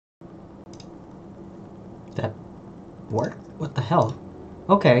That work? What the hell?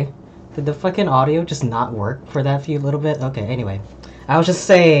 Okay. Did the fucking audio just not work for that few little bit? Okay, anyway. I was just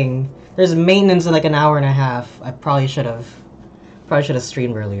saying, there's maintenance in like an hour and a half. I probably should have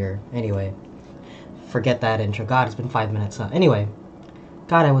streamed earlier. Anyway. Forget that intro. God, it's been 5 minutes, huh? Anyway.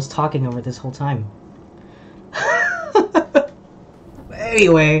 God, I was talking over this whole time.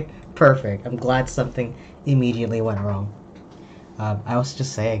 Anyway, perfect. I'm glad something immediately went wrong. I was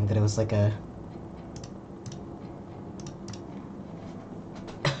just saying that it was like a...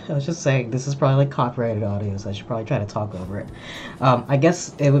 I was just saying, this is probably like copyrighted audio, so I should probably try to talk over it. I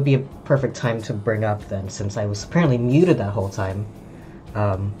guess it would be a perfect time to bring up then, since I was apparently muted that whole time.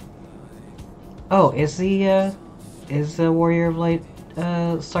 Oh, is the Warrior of Light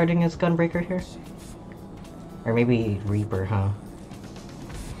starting as Gunbreaker here? Or maybe Reaper, huh?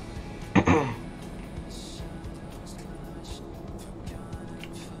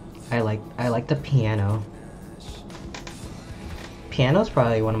 I like the piano. Piano's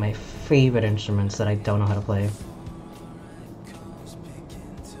probably one of my favorite instruments that I don't know how to play.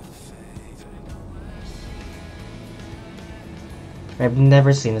 I've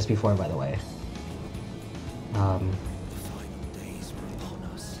never seen this before, by the way.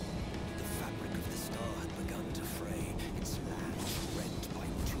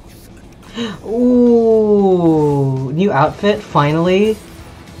 Ooh, new outfit, finally.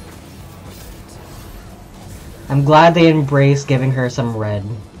 I'm glad they embraced giving her some red.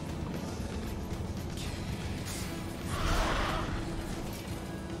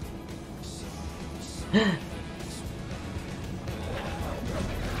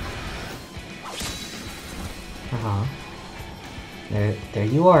 Uh-huh. There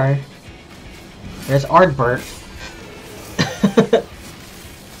you are. There's Artbert.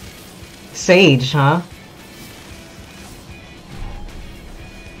 Sage, huh?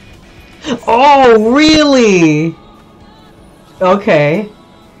 Oh, really? Okay. I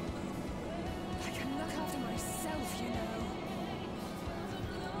can look after myself, you know.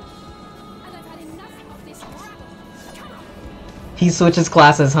 And I've had enough of this rabble. Come on. He switches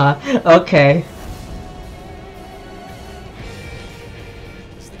classes, huh? Okay.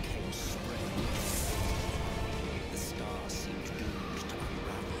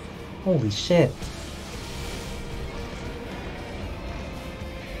 Holy shit.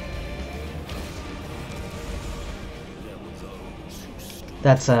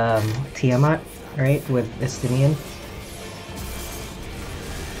 That's Tiamat, right? With Estinian.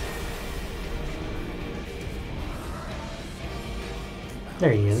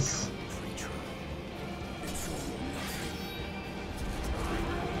 There he is.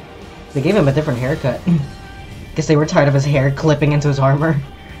 They gave him a different haircut. Guess they were tired of his hair clipping into his armor.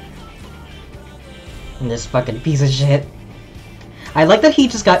 And this fucking piece of shit. I like that he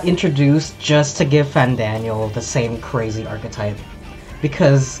just got introduced just to give Fandaniel the same crazy archetype.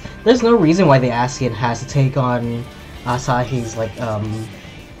 Because there's no reason why the Ascian has to take on Asahi's, like,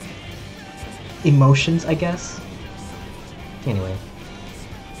 emotions, I guess. Anyway.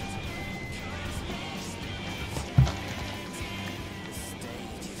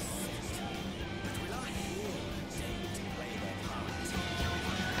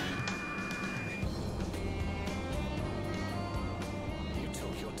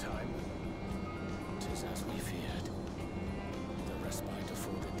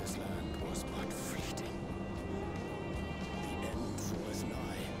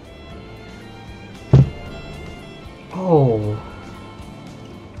 Oh.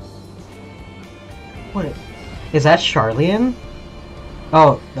 What? Is that Charlian?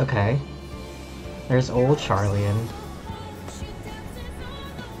 Oh, okay. There's old Charlian.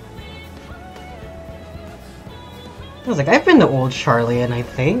 I was like, I've been to old Charlian, I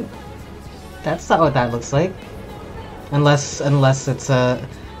think. That's not what that looks like. Unless it's an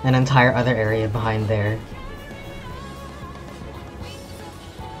entire other area behind there.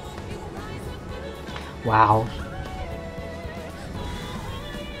 Wow.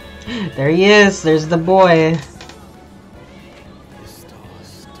 There he is! There's the boy!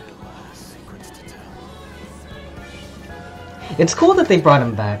 It's cool that they brought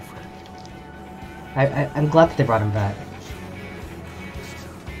him back. I'm glad that they brought him back.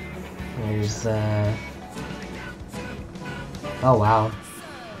 There's, oh, wow.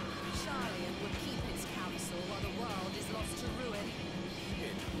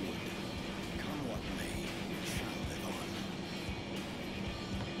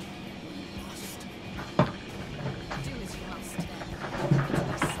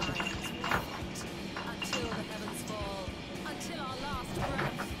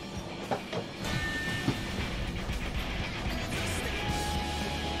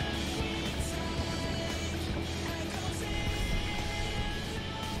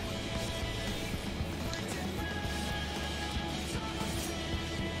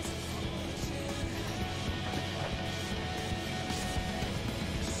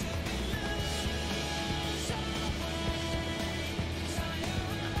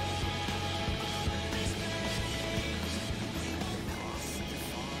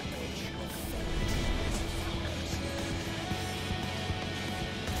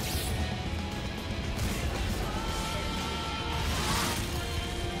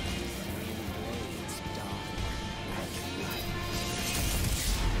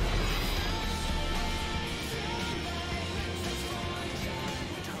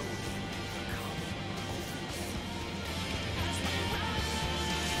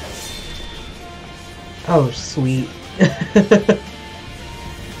 Oh, sweet.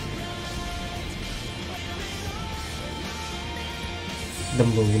 The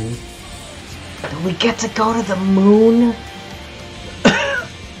moon. Do we get to go to the moon?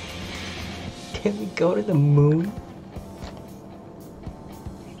 Can we go to the moon?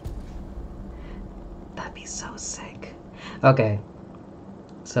 That'd be so sick. Okay.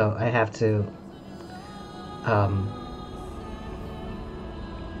 So I have to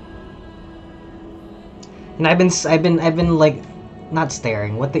and I've been like not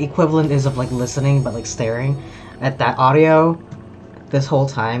staring, what the equivalent is of like listening but like staring at that audio this whole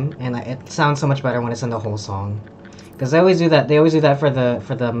time, and it sounds so much better when it's in the whole song. Because they always do that. They always do that for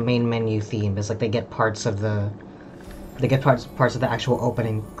the main menu theme. It's like they get parts of the parts of the actual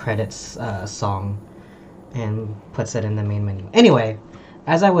opening credits song and puts it in the main menu. Anyway,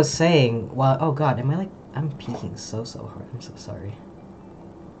 as I was saying, well, oh god, I'm peeking so hard. I'm so sorry.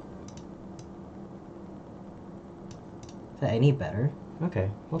 Is that any better? Okay,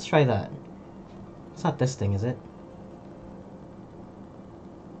 let's try that. It's not this thing, is it?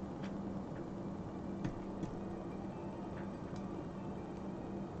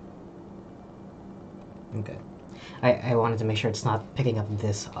 Okay. I wanted to make sure it's not picking up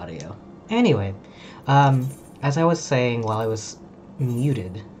this audio. Anyway, as I was saying while I was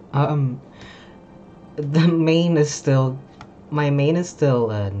muted, the main is still, my main is still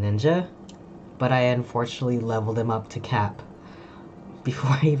Ninja, but I unfortunately leveled him up to Cap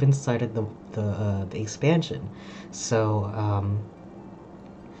before I even started the expansion. So,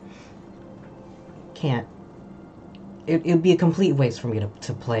 can't, it'd be a complete waste for me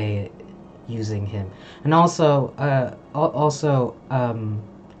to play using him. And also,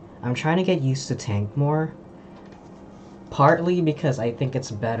 I'm trying to get used to tank more. Partly because I think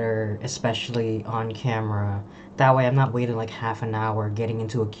it's better, especially on camera. That way I'm not waiting like half an hour getting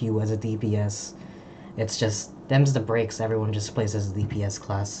into a queue as a DPS. It's just, them's the breaks, everyone just plays as a DPS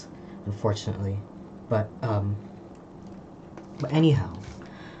class, unfortunately. But anyhow,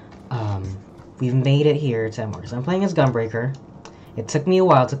 we've made it here to Endwalker. So I'm playing as Gunbreaker. It took me a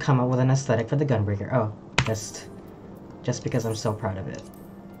while to come up with an aesthetic for the Gunbreaker. Oh, just because I'm so proud of it.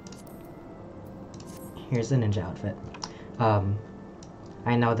 Here's the ninja outfit.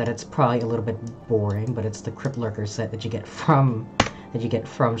 I know that it's probably a little bit boring, but it's the Crypt Lurker set that you get from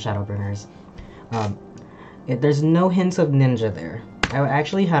Shadowbringers. There's no hints of ninja there. I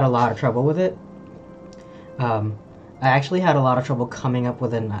actually had a lot of trouble with it. I actually had a lot of trouble coming up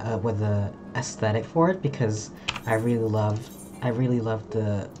with a aesthetic for it because I really loved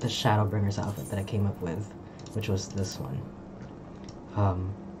the Shadowbringers outfit that I came up with, which was this one.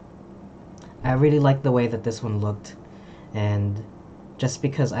 I really liked the way that this one looked, and just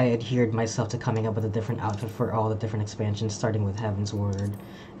because I adhered myself to coming up with a different outfit for all the different expansions, starting with Heaven's Word,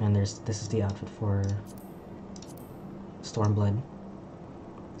 and this is the outfit for Stormblood.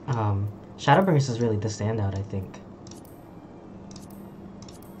 Shadowbringers is really the standout, I think.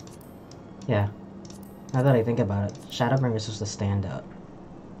 Yeah. Now that I think about it, Shadowbringers was the standout.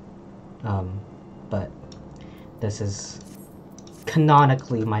 But this is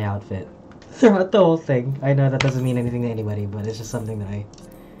canonically my outfit throughout the whole thing. I know that doesn't mean anything to anybody, but it's just something I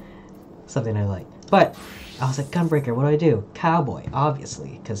like. But I was like, Gunbreaker, what do? Cowboy,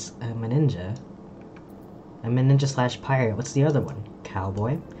 obviously, because I'm a ninja. I'm a ninja / pirate. What's the other one?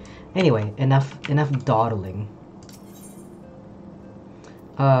 Cowboy. Anyway, enough dawdling.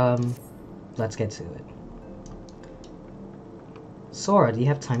 Let's get to it. Sora, do you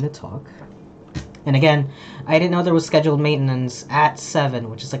have time to talk? And again, I didn't know there was scheduled maintenance at 7,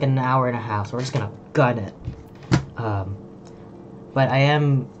 which is like an hour and a half, so we're just gonna gun it. But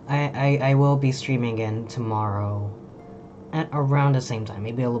I will be streaming again tomorrow at around the same time,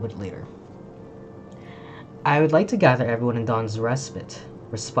 maybe a little bit later. I would like to gather everyone in Dawn's respite,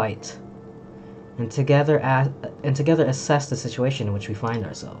 and together assess the situation in which we find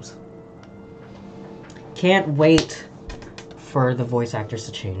ourselves. Can't wait for the voice actors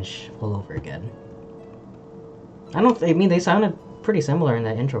to change all over again. I mean, they sounded pretty similar in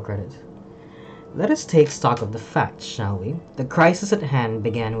that intro credit. Let us take stock of the facts, shall we? The crisis at hand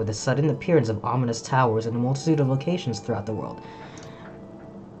began with the sudden appearance of ominous towers in a multitude of locations throughout the world.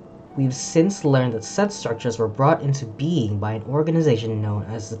 We've since learned that said structures were brought into being by an organization known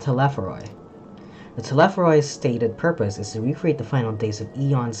as the Telepheroi. The Telepheroi's stated purpose is to recreate the final days of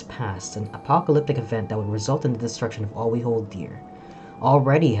eons past, an apocalyptic event that would result in the destruction of all we hold dear.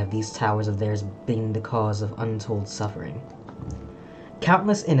 Already have these towers of theirs been the cause of untold suffering.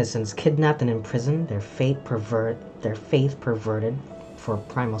 Countless innocents kidnapped and imprisoned, their faith perverted for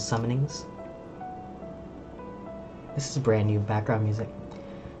primal summonings. This is brand new background music.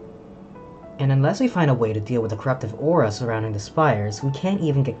 And unless we find a way to deal with the corruptive aura surrounding the spires, we can't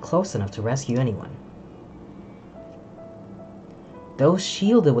even get close enough to rescue anyone. Those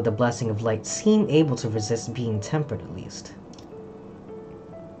shielded with the blessing of light seem able to resist being tempered at least.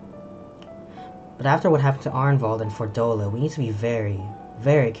 But after what happened to Arnvald and Fordola, we need to be very,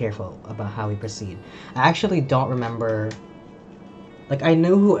 very careful about how we proceed. I actually don't remember... Like, I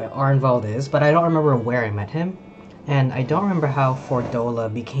knew who Arnvald is, but I don't remember where I met him. And I don't remember how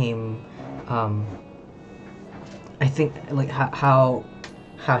Fordola became... I think, like, how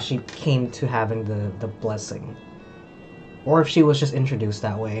she came to having the blessing. Or if she was just introduced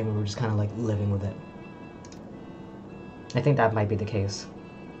that way and we were just kind of, like, living with it. I think that might be the case.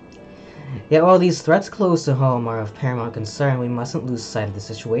 Yet while these threats close to home are of paramount concern, we mustn't lose sight of the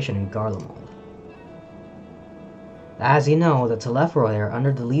situation in Garlemald. As you know, the Telephroi are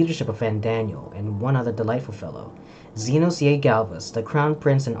under the leadership of Van Daniel and one other delightful fellow, Xenos Ye Galvus, the Crown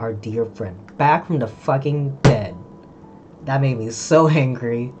Prince and our dear friend, back from the fucking dead. That made me so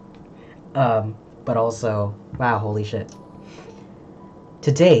angry. But also, wow, holy shit.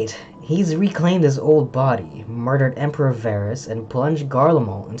 To date, he's reclaimed his old body, murdered Emperor Varus, and plunged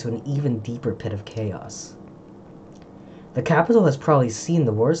Garlemald into an even deeper pit of chaos. The capital has probably seen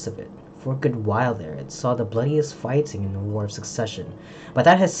the worst of it. For a good while there, it saw the bloodiest fighting in the War of Succession, but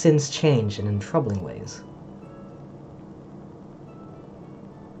that has since changed and in troubling ways.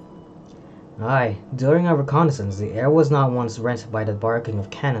 Aye, during our reconnaissance, the air was not once rent by the barking of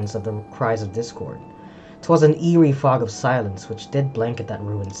cannons of the cries of discord. 'Twas an eerie fog of silence which did blanket that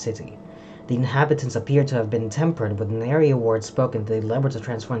ruined city. The inhabitants appeared to have been tempered with nary a word spoken till they labored to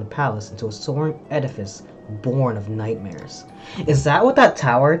transform the palace into a soaring edifice born of nightmares. Is that what that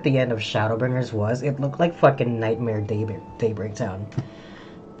tower at the end of Shadowbringers was? It looked like fucking Nightmare Daybreak Town.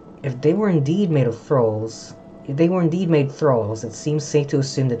 If they were indeed made thralls, it seems safe to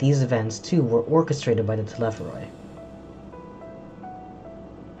assume that these events, too, were orchestrated by the Telephroi.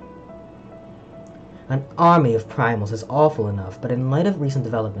 An army of primals is awful enough, but in light of recent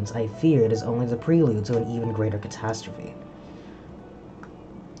developments, I fear it is only the prelude to an even greater catastrophe.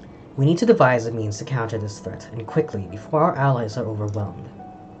 We need to devise a means to counter this threat, and quickly, before our allies are overwhelmed.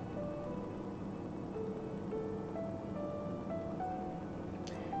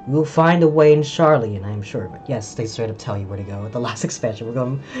 We will find a way in Sharlayan, I am sure. But yes, they straight up tell you where to go. At the last expansion, we're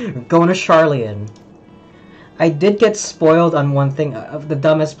going to Sharlayan. I did get spoiled on one thing of the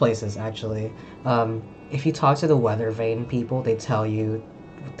dumbest places, actually. If you talk to the weather vane people, they tell you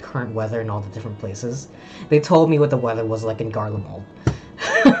the current weather in all the different places. They told me what the weather was like in Garlemald.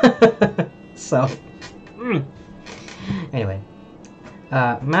 So, anyway.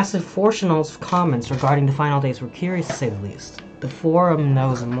 Massive Fortunal's comments regarding the final days were curious to say the least. The forum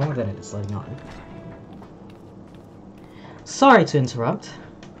knows more than it is letting on. Sorry to interrupt.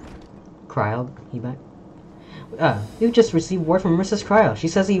 Kryl, he back. You've just received word from Mrs. Kryl. She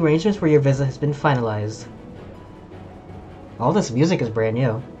says the arrangements for your visit has been finalized. All this music is brand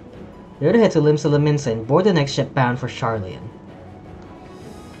new. You're to head to Limsa Laminsa and board the next ship bound for Sharlayan.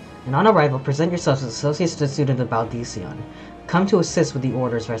 And on arrival, present yourselves as associates to the student of Baldesion. Come to assist with the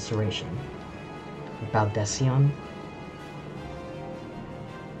Order's restoration. Baldesion?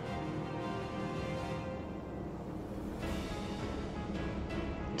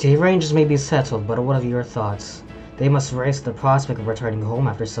 The arrangements may be settled, but what are your thoughts? They must race the prospect of returning home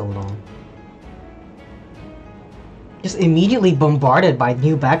after so long. Just immediately bombarded by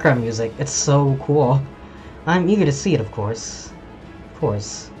new background music. It's so cool. I'm eager to see it, of course. Of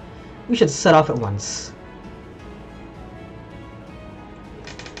course. We should set off at once.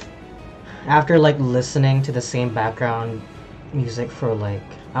 After, like, listening to the same background music for, like...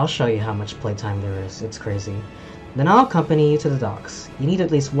 I'll show you how much playtime there is. It's crazy. Then I'll accompany you to the docks. You need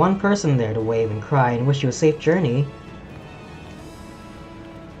at least one person there to wave and cry and wish you a safe journey.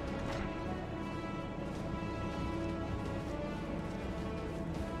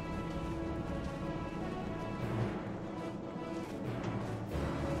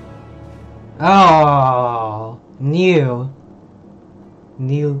 Oh, new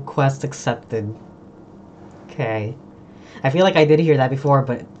quest accepted. Okay. I feel like I did hear that before,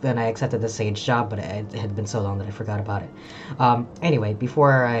 but then I accepted the Sage job, but it had been so long that I forgot about it. Anyway,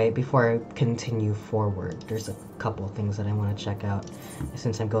 before I continue forward, there's a couple of things that I want to check out,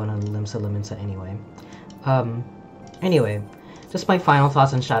 since I'm going to Limsa Laminsa anyway. Anyway, just my final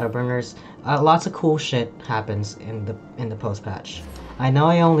thoughts on Shadowbringers. Lots of cool shit happens in the post patch. I know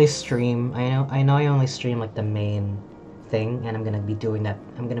I only stream like the main thing, and I'm gonna be doing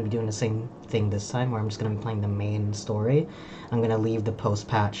the same thing this time, where I'm just gonna be playing the main story. I'm gonna leave the post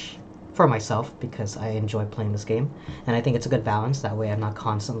patch for myself because I enjoy playing this game, and I think it's a good balance. That way, I'm not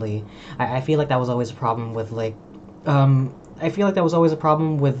constantly. I feel like that was always a problem with like, I feel like that was always a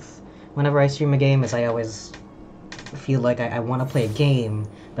problem with whenever I stream a game. Is I always feel like I want to play a game,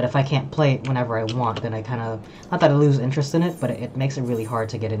 but if I can't play it whenever I want, then I kind of not that I lose interest in it, but it makes it really hard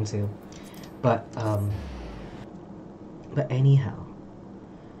to get into. But anyhow,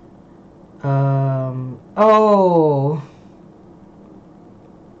 oh.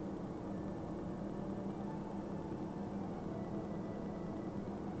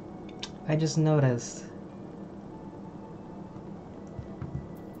 I just noticed.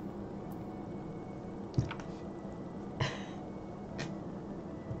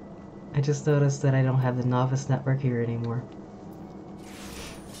 I just noticed that I don't have the novice network here anymore.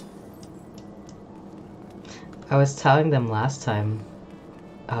 I was telling them last time,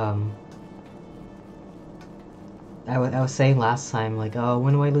 I was saying last time, like, oh,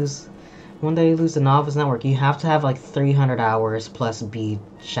 when do I lose the novice network? You have to have like 300 hours plus be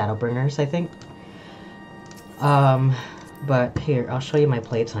Shadowbringers, I think. But here, I'll show you my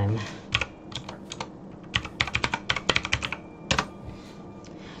playtime.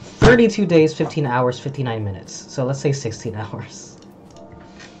 32 days, 15 hours, 59 minutes. So let's say 16 hours.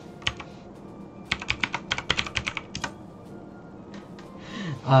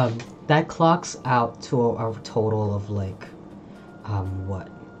 That clocks out to a total of like, what?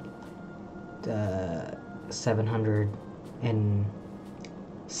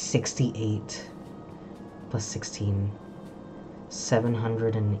 768 plus 16.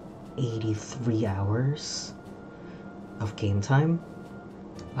 783 hours of game time.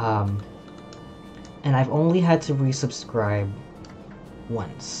 And I've only had to resubscribe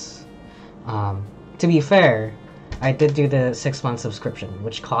once. To be fair, I did do the 6-month subscription,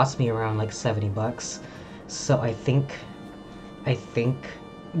 which cost me around like $70. So I think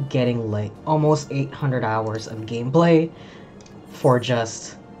getting like almost 800 hours of gameplay for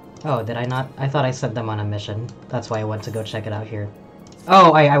just... Oh, did I not? I thought I sent them on a mission. That's why I went to go check it out here.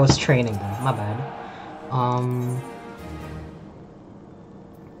 Oh, I was training them. My bad.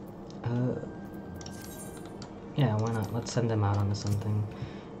 Yeah, why not? Let's send them out onto something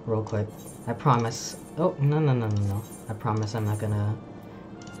real quick. I promise. Oh, no. I promise I'm not gonna...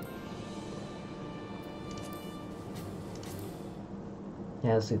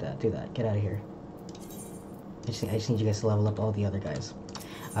 Yeah, let's do that. Get out of here. I just need you guys to level up all the other guys.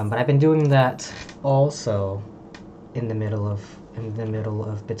 But I've been doing that also in the middle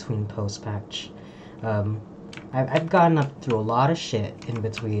of between post-patch. I've gotten up through a lot of shit in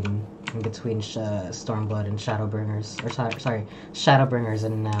between Stormblood and Shadowbringers, or sorry, Shadowbringers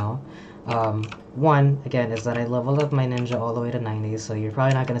and now. One, again, is that I leveled up my ninja all the way to 90, so you're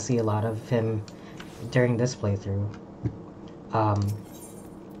probably not going to see a lot of him during this playthrough.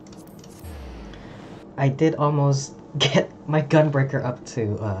 I did almost get my Gunbreaker up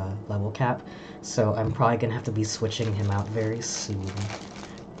to level cap, so I'm probably going to have to be switching him out very soon.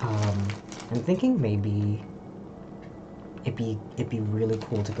 I'm thinking maybe it'd be really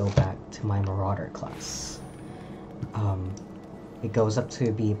cool to go back to my Marauder class. It goes up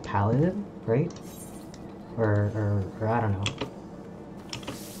to be Paladin, right? Or I don't know.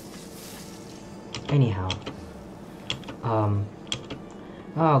 Anyhow.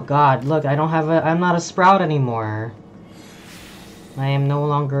 Oh god, look, I'm not a Sprout anymore. I am no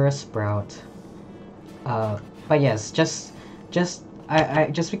longer a Sprout. But yes, just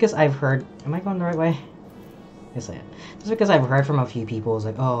because I've heard... Am I going the right way? Yes, I am. Just because I've heard from a few people, it's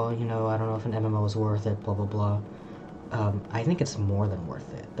like, oh, you know, I don't know if an MMO is worth it, blah, blah, blah. I think it's more than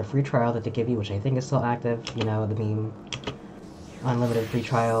worth it. The free trial that they give you, which I think is still active, you know, the meme. Unlimited free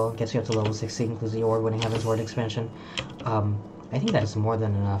trial, gets you up to level 60, includes the award-winning Heaven's Word expansion. I think that is more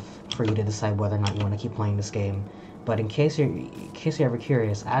than enough for you to decide whether or not you want to keep playing this game. But in case you're ever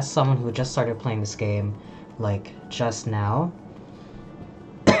curious, as someone who just started playing this game, like, just now,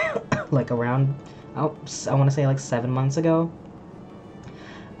 like around, I want to say like 7 months ago,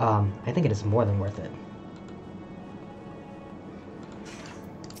 I think it is more than worth it.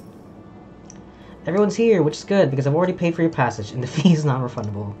 Everyone's here, which is good, because I've already paid for your passage, and the fee is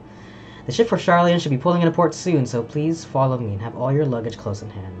non-refundable. The ship for Charlian should be pulling into port soon, so please follow me and have all your luggage close in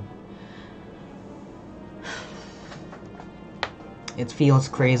hand. It feels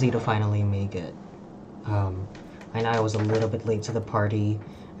crazy to finally make it. I know I was a little bit late to the party.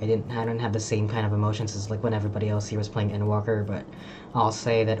 I didn't have the same kind of emotions as like when everybody else here was playing Endwalker, but I'll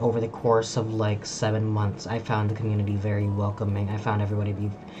say that over the course of like 7 months, I found the community very welcoming. I found everybody to be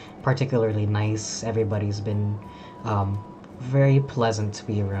particularly nice. Everybody's been very pleasant to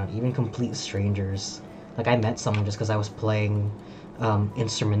be around, even complete strangers. Like I met someone just because I was playing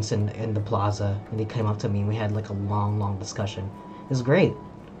instruments in the plaza, and he came up to me and we had like a long discussion. It was great.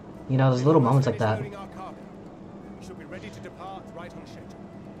 You know, there's little moments like that. We should be ready to depart right on schedule.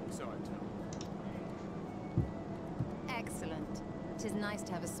 So I'm told. Excellent. It is nice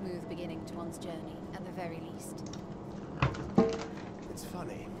to have a smooth beginning to one's journey, at the very least. It's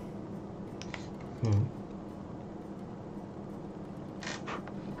funny.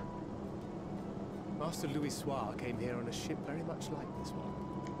 Master Louis Soir came here on a ship very much like this one.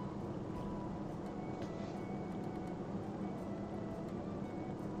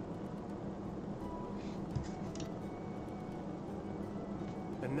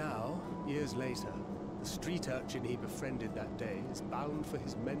 And now, years later, the street urchin he befriended that day is bound for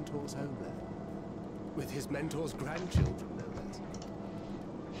his mentor's homeland. With his mentor's grandchildren, no less.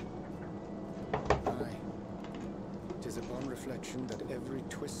 Aye. 'Tis upon reflection that every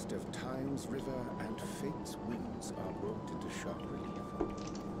twist of time's river and fate's winds are brought into sharp relief.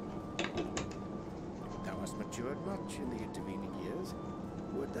 Thou hast matured much in the intervening years.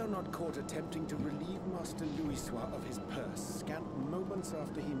 Wert thou not caught attempting to relieve Master Louis Soir of his purse scant moments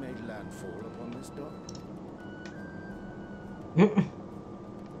after he made landfall upon this dock?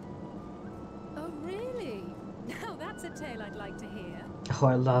 Oh, really? Now that's a tale I'd like to hear. Oh,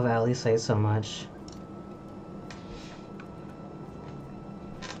 I love Ali Say so much.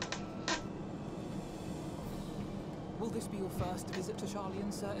 Will this be your first visit to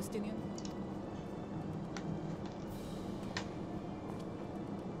Charlian, Sir Estinian?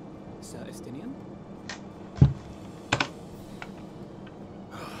 Sir Estinian?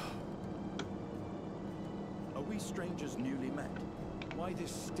 Are we strangers newly met? Why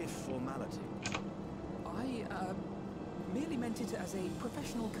this stiff formality? I, merely meant it as a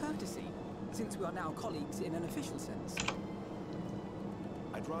professional courtesy, since we are now colleagues in an official sense.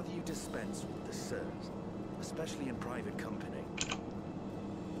 I'd rather you dispense with the sirs, especially in private company.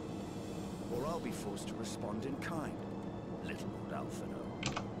 Or I'll be forced to respond in kind, little Lord Alphino.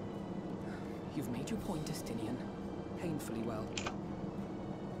 You've made your point, Estinian. Painfully well.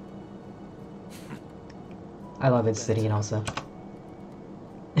 I love it, Sidian also.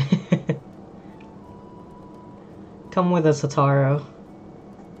 Come with us, Hataro.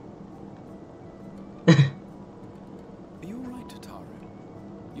 Are you alright, Tataru?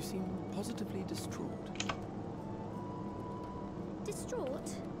 You seem positively distraught.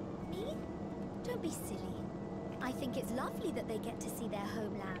 Distraught? Me? Don't be silly. I think it's lovely that they get to see their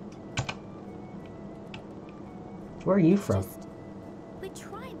homeland. Where are you from? Just, we're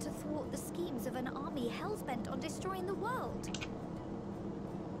trying to thwart the schemes of an army hellbent on destroying the world.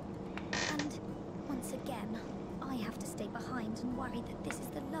 And once again, I have to stay behind and worry that this is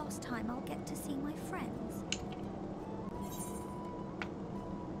the last time I'll get to see my friends.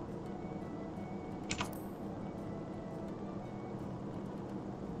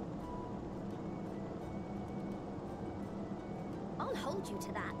 I'll hold you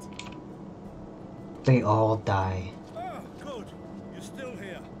to that. They all die. Ah, good. You're still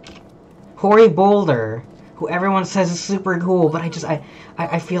here. Hoary Boulder, who everyone says is super cool, but I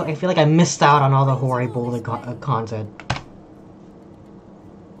feel like I missed out on all the Hoary Boulder content.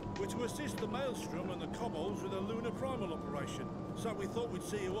 We're to assist the Maelstrom and the Kobolds with a lunar primal operation, so we thought we'd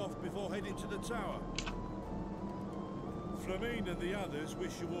see you off before heading to the tower. Flamine and the others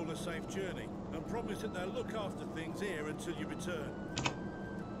wish you all a safe journey, and promise that they'll look after things here until you return.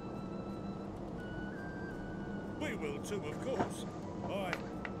 We will too, of course. Aye.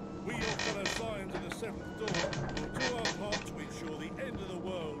 We, your fellow Scions of the Seventh Dawn, will do our part to ensure the end of the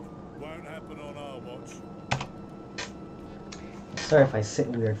world won't happen on our watch. Sorry if I sit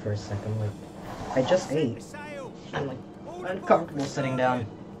weird for a second. Like, I just ate. I'm like uncomfortable sitting down.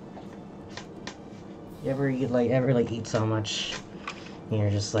 You ever eat so much, and you're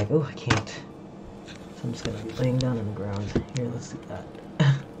just like, oh, I can't. So I'm just gonna be laying down on the ground. Here, let's do that.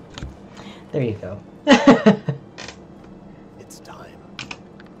 There you go. It's time.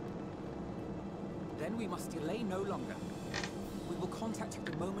 Then we must delay no longer. We will contact you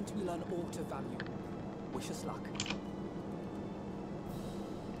the moment we learn aught of value. Wish us luck.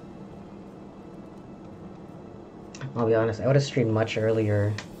 I'll be honest, I would have streamed much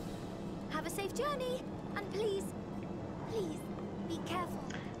earlier. Have a safe journey, and please, be careful.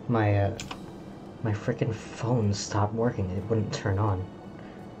 My freaking phone stopped working. It wouldn't turn on.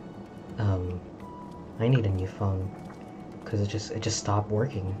 I need a new phone because it just stopped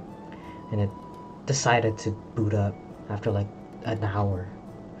working, and it decided to boot up after like an hour.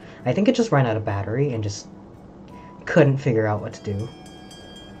 I think it just ran out of battery and just couldn't figure out what to do.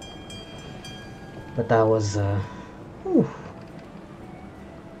 But that was whew.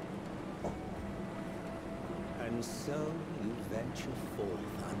 And so you venture venture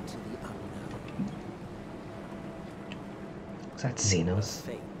forth unto the unknown. Is that A Xenos?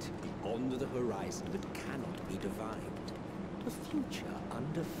 fate beyond the horizon that cannot be divined. A future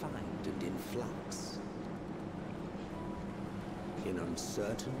undefined and in flux. In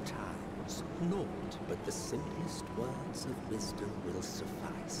uncertain times, naught but the simplest words of wisdom will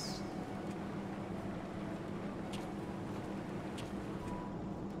suffice.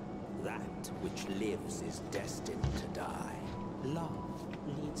 That which lives is destined to die. Love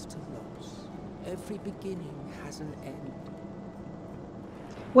leads to loss. Every beginning has an end.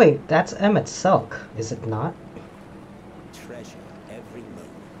 Wait, that's Emmett Selk, is it not? Treasure every moment,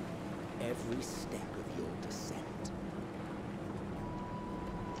 every step of your descent.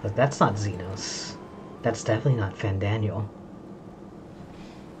 But that's not Xenos. That's definitely not Fandaniel.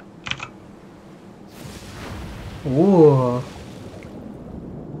 Ooh.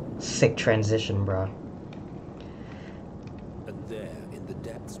 Sick transition, bruh. And there, in the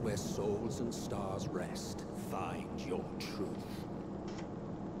depths where souls and stars rest, find your truth.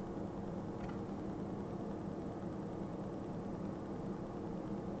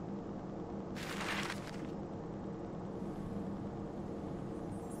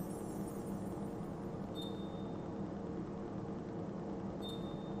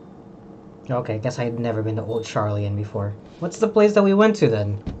 Okay, guess I had never been to Old Charlian before. What's the place that we went to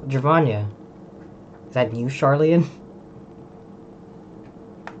then? Giovannia. Is that New Charlian?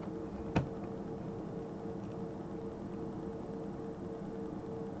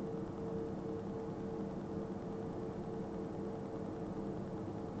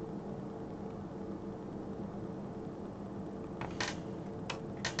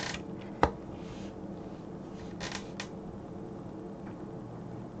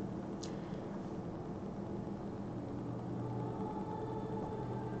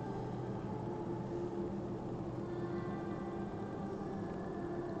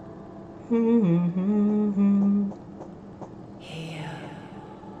 Here.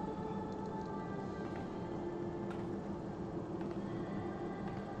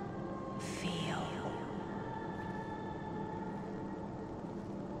 Feel.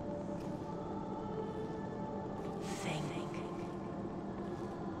 Think.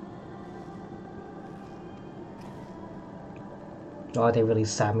 Oh, they really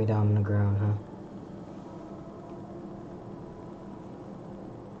sat me down on the ground, huh?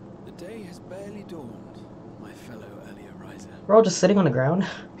 The day has barely dawned, my fellow early riser. We're all just sitting on the ground.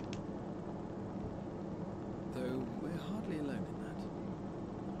 Though we're hardly alone in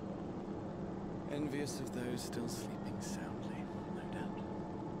that. Envious of those still sleeping soundly, no doubt.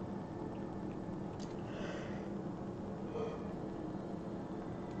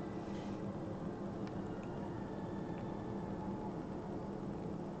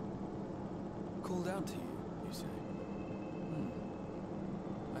 Called out to you, you say?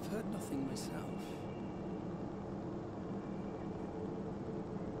 I've heard nothing myself.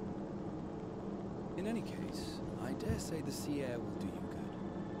 In any case, I dare say the sea air will do you good.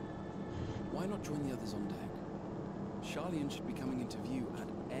 Why not join the others on deck? Charlian should be coming into view at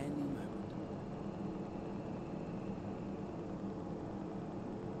any moment.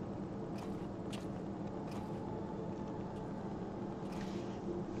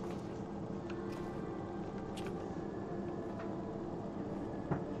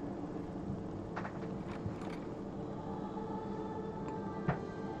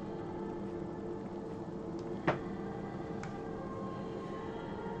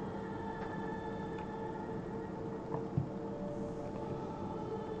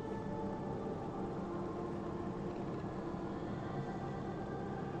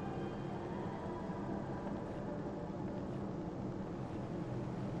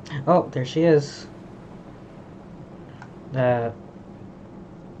 Oh, there she is.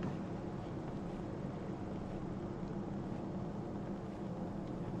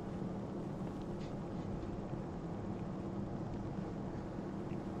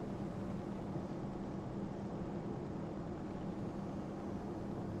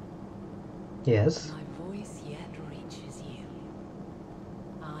 Yes. My voice yet reaches you.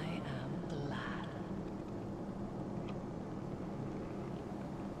 I am glad.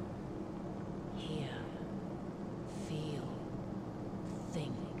 Hear, feel,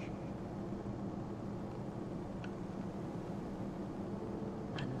 think.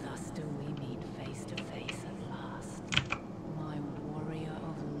 And thus do we meet face to face at last. My warrior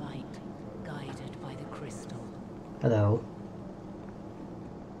of light, guided by the crystal. Hello.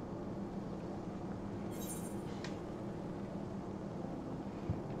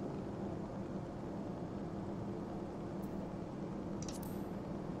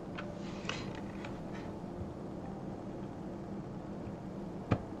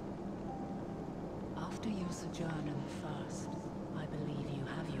 your sojourner first, I believe you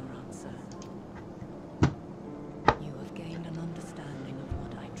have your answer. You have gained an understanding of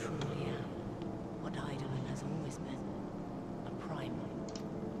what I truly am, what Eidolon has always been, a primal.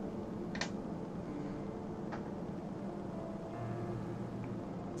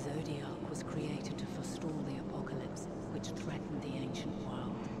 Zodiac was created to forestall the apocalypse which threatened the ancient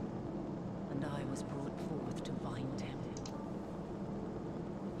world, and I was brought forth to bind him.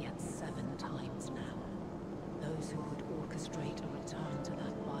 Yet 7 times now, those who would orchestrate a return to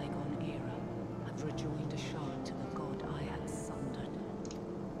that bygone era have rejoined a shard to the god I had sundered.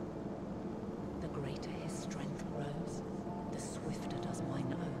 The greater his strength grows, the swifter does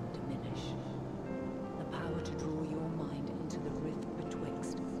mine own diminish. The power to draw your mind into the rift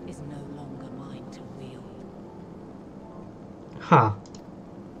betwixt is no longer mine to wield. Huh.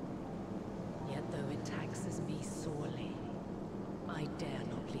 Yet though it taxes me sorely, I dare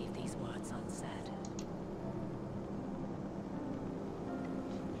not leave these words unsaid.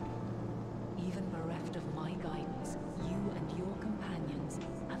 Even bereft of my guidance, you and your companions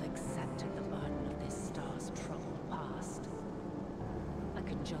have accepted the burden of this star's troubled past. A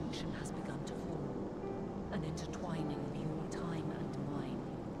conjunction has begun to form, an intertwining of your time and mine.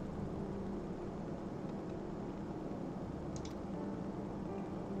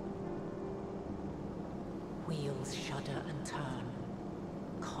 Wheels shudder and turn.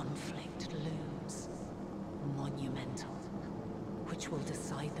 Conflict looms. Monumental. Which will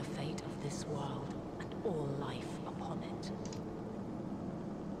decide the fate of this world and all life upon it.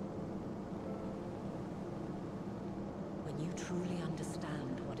 When you truly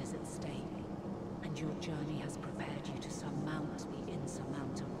understand what is at stake, and your journey has prepared you to surmount the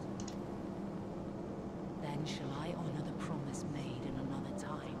insurmountable, then shall I honor the promise made in another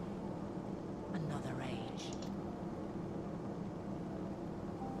time, another age.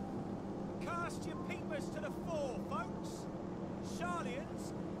 Cast your peepers to the fore, folks.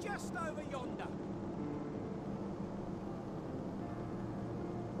 Sharlian's just over yonder.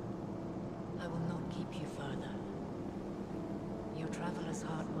 I will not keep you further. Your traveler's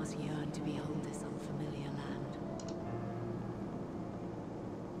heart must yearn to behold this unfamiliar land.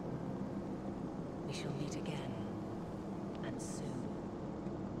 We shall meet again, and soon.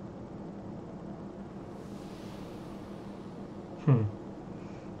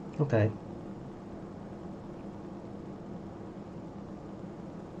 Okay.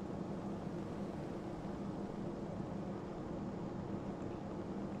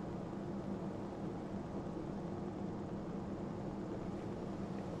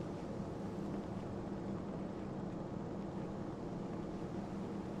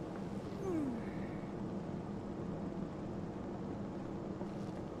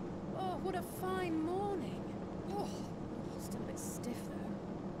 Oh, what a fine morning. Oh, still a bit stiff though.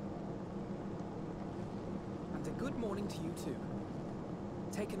 And a good morning to you too.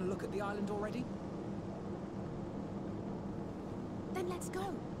 Taking a look at the island already? Then let's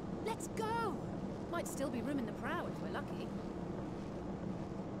go. Let's go. Might still be room in the prow if we're lucky.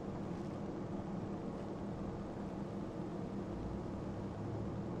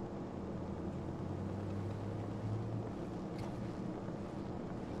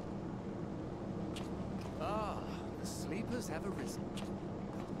 Ah, the sleepers have arisen.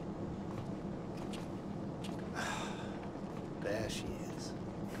 There she is.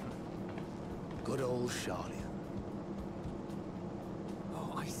 Good old Sharlian.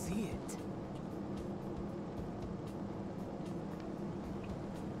 Oh, I see it.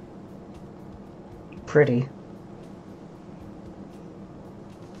 Pretty.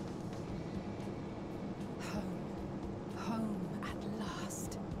 Home at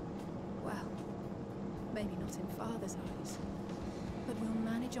last. Well, maybe not in Father's eyes, but we'll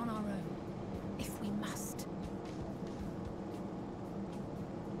manage on our own, if we must.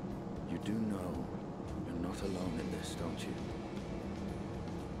 You do know you're not alone in this, don't you?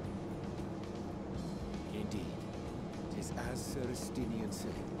 Indeed. 'Tis as Sir Estinian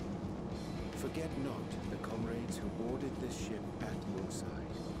said. Forget not the comrades who boarded this ship at your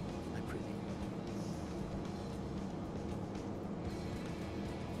side, I prithee.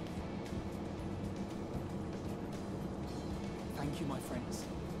 Thank you, my friends.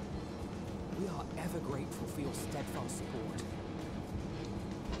 We are ever grateful for your steadfast support.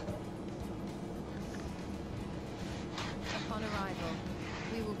 Upon arrival,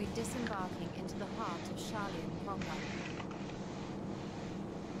 we will be disembarking into the heart of Sharlian proper.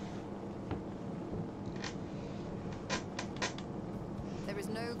 There is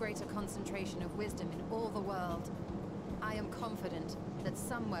no greater concentration of wisdom in all the world. I am confident that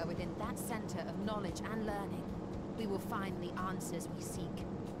somewhere within that center of knowledge and learning, we will find the answers we seek.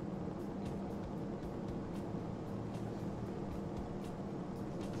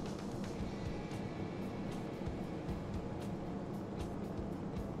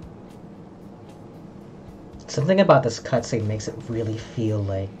 Something about this cutscene makes it really feel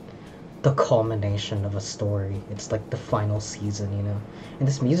like the culmination of a story. It's like the final season, you know? And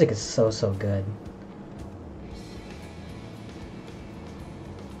this music is so good.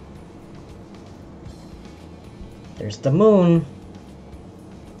 There's the moon.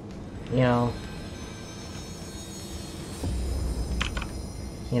 You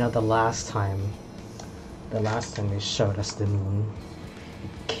know, the last time they showed us the moon,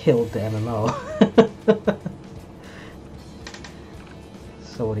 it killed the MMO.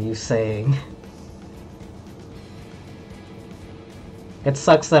 So what are you saying? It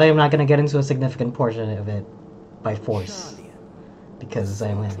sucks that I'm not gonna get into a significant portion of it by force, because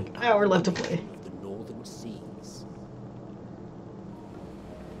I only have like an hour left to play.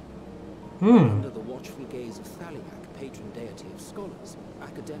 Under the watchful gaze of Thaliak, patron deity of scholars,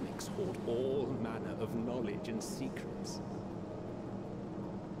 academics hoard all manner of knowledge and secrets.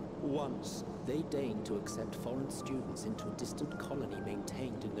 Once, they deigned to accept foreign students into a distant colony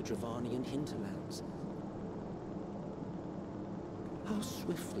maintained in the Dravanian hinterlands. How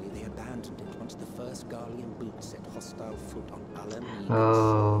swiftly they abandoned it once the first Garlean boot set hostile foot on Alameda.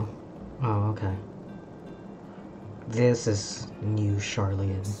 Oh, okay. This is new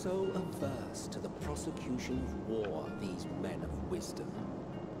Charlian. So averse to the prosecution of war, these men of wisdom,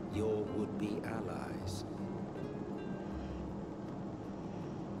 your would-be allies.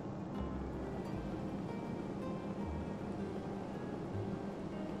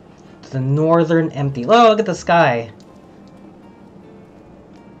 The northern empty. Oh, look at the sky.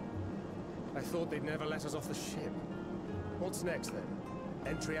 I thought they'd never let us off the ship. What's next then?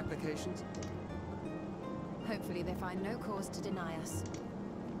 Entry applications? Hopefully they find no cause to deny us.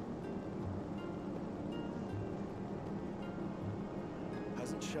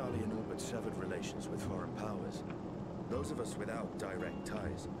 Hasn't Charlian all but severed relations with foreign powers? Those of us without direct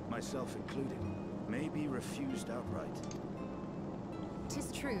ties, myself included, may be refused outright.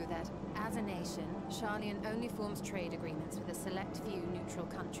 'Tis true that, as a nation, Charlian only forms trade agreements with a select few neutral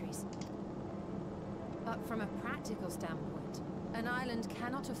countries. But from a practical standpoint, an island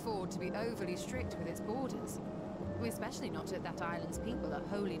cannot afford to be overly strict with its borders. Especially not if that island's people are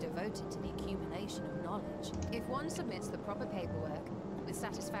wholly devoted to the accumulation of knowledge. If one submits the proper paperwork, with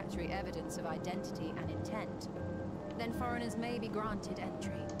satisfactory evidence of identity and intent, then foreigners may be granted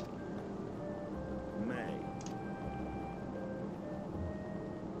entry. May.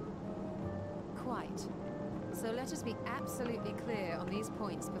 Quite. So let us be absolutely clear on these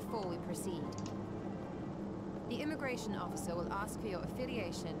points before we proceed. The immigration officer will ask for your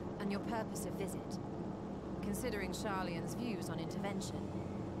affiliation and your purpose of visit. Considering Charlian's views on intervention,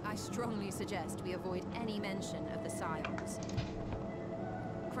 I strongly suggest we avoid any mention of the Scions.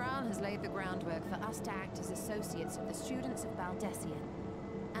 Crown has laid the groundwork for us to act as associates of the students of Baldessian,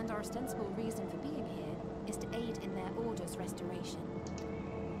 and our ostensible reason for being here is to aid in their order's restoration.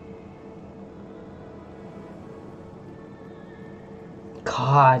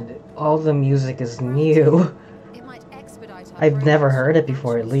 God, all the music is new. It might expedite our I've never progress heard it to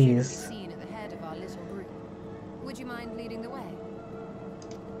before, at actual student least. scene at the head of our little group. Would you mind leading the way?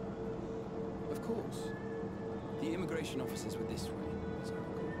 Of course. The immigration officers were this way, as I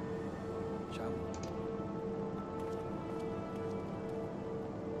recall. Shall we?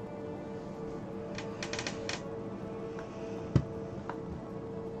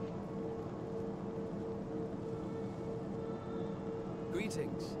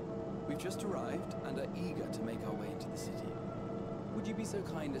 Greetings. We've just arrived and are eager to make our way into the city. Would you be so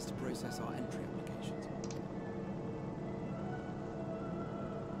kind as to process our entry applications?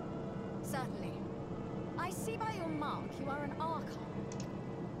 Certainly. I see by your mark you are an Archon.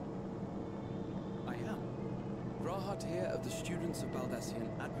 I am. Rahat here of the Students of Baldessian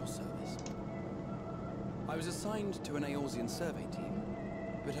at your service. I was assigned to an Eorzean survey team,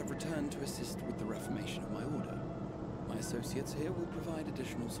 but have returned to assist with the reformation of my order. My associates here will provide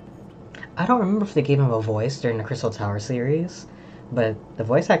additional support. I don't remember if they gave him a voice during the Crystal Tower series, but the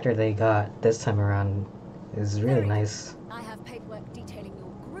voice actor they got this time around is really nice. I have paperwork detailing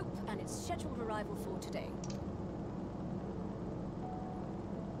your group and its scheduled arrival for today.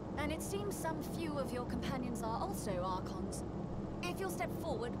 And it seems some few of your companions are also Archons. If you'll step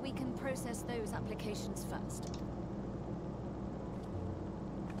forward, we can process those applications first.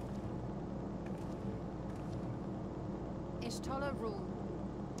 Ishtola rule.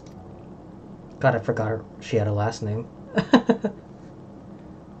 God, I forgot she had a last name.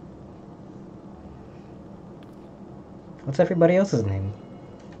 What's everybody else's name?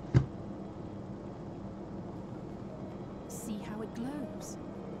 See how it glows.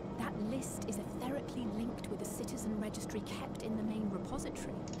 That list is etherically linked with the citizen registry kept in the main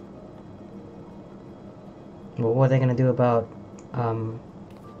repository. Well, what are they gonna do about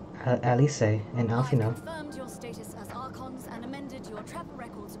Alice and Alfino? I've confirmed your status as Archons and amended your travel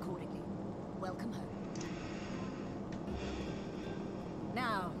records accordingly. Welcome home.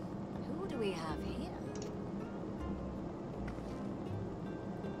 Now, who do we have here?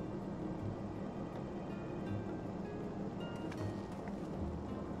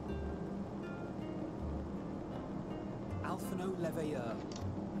 Alphino Leveilleur.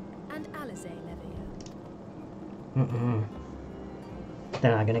 And Alize Leveilleur.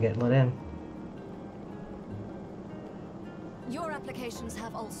 They're not gonna get let in. Your applications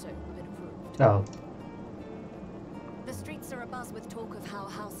have also been approved. Oh. The streets are abuzz with talk of how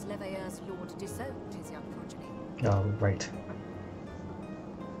House Leveilleur's lord disowned his young progeny. Oh, right.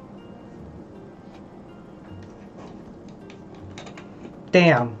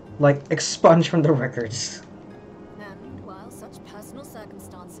 Damn, like expunged from the records. And while such personal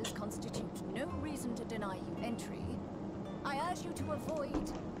circumstances constitute no reason to deny you entry, I urge you to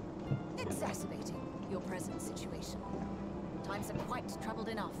avoid exacerbating your present situation. Times are quite troubled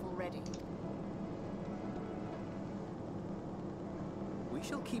enough already. We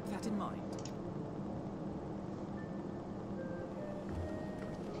shall keep that in mind.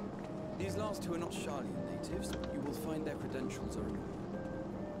 These last two are not Charlian natives. You will find their credentials are in order.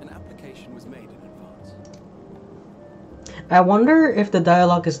 An application was made in advance. I wonder if the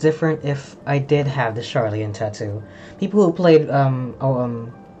dialogue is different if I did have the Charlian tattoo. People who played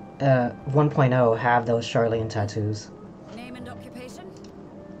 1.0 have those Charlian tattoos. Name and occupation?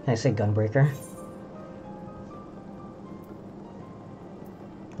 Can I say Gunbreaker?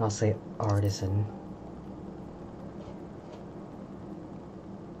 I'll say Artisan.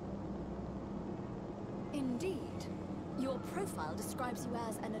 Indeed. Your profile describes you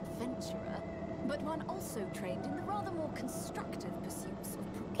as an adventurer, but one also trained in the rather more constructive pursuits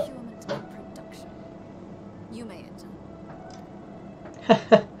of procurement and production. You may enter.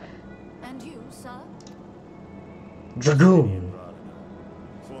 And you, sir? Dragoon.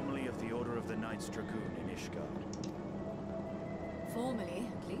 Formerly of the Order of the Knights Dragoon in Ishgard. Formally,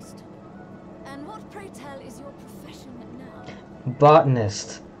 at least. And what, pray tell, is your profession now?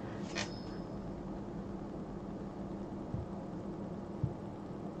 Botanist.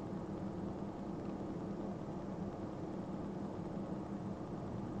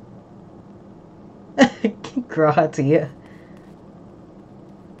 Gratia.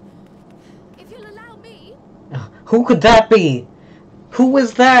 If you'll allow me. Who could that be? Who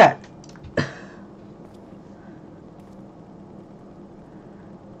was that?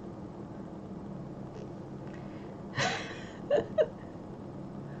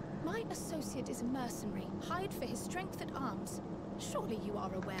 My associate is a mercenary, hired for his strength at arms. Surely you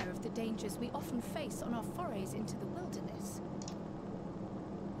are aware of the dangers we often face on our forays into the wilderness.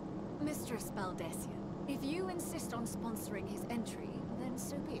 Mistress Baldessian, if you insist on sponsoring his entry, then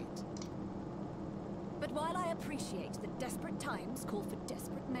so be it. But while I appreciate that desperate times call for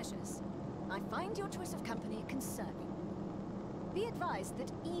desperate measures, I find your choice of company concerning. Be advised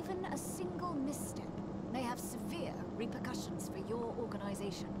that even a single misstep may have severe repercussions for your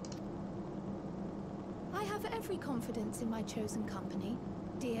organization. I have every confidence in my chosen company,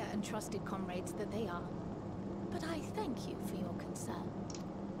 dear and trusted comrades that they are. But I thank you for your concern.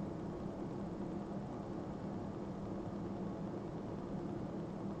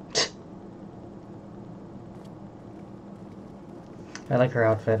 I like her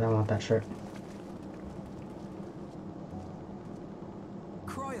outfit. I want that shirt.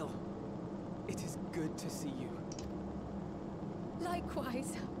 Cryle, it is good to see you.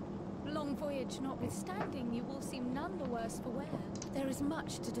 Likewise. Long voyage notwithstanding, you will seem none the worse for wear. There is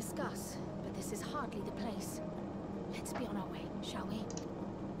much to discuss, but this is hardly the place. Let's be on our way, shall we?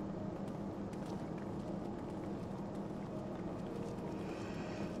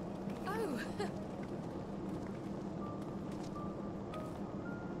 Oh!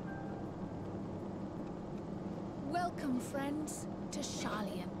 Welcome, friends, to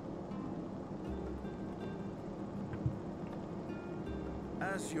Charlian.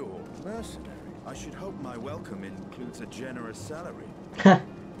 As your mercenary, I should hope my welcome includes a generous salary. Well,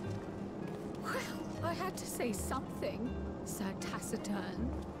 I had to say something, Sir Taciturn.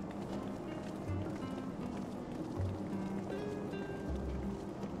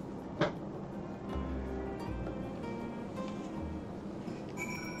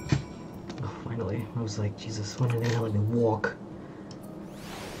 Oh, finally. I was like, Jesus, when are they gonna let me walk?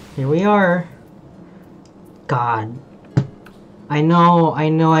 Here we are. God. I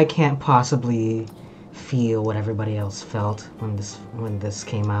know I can't possibly feel what everybody else felt when this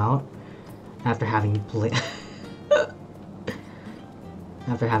came out. After having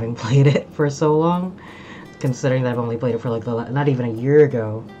played it for so long. considering that I've only played it for like not even a year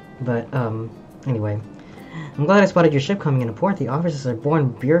ago. But anyway, I'm glad I spotted your ship coming into port. The officers are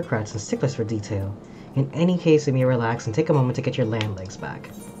born bureaucrats and sticklers for detail. In any case, you may relax and take a moment to get your land legs back.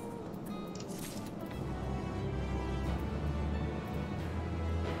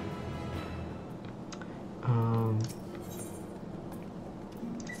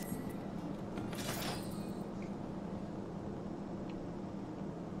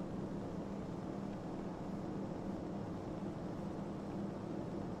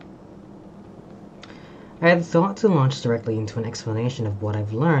 I had thought to launch directly into an explanation of what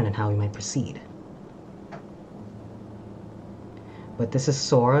I've learned and how we might proceed. But this is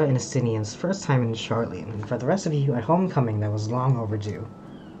Sora and Estinian's first time in Charlian, and for the rest of you, a homecoming that was long overdue.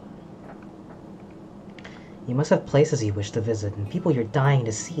 You must have places you wish to visit and people you're dying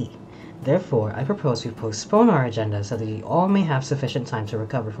to see. Therefore, I propose we postpone our agenda so that you all may have sufficient time to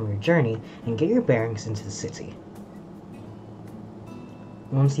recover from your journey and get your bearings into the city.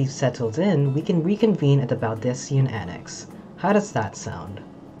 Once you've settled in, we can reconvene at the Baldessian Annex. How does that sound?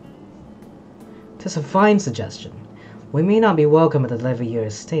 'Tis a fine suggestion. We may not be welcome at the Levier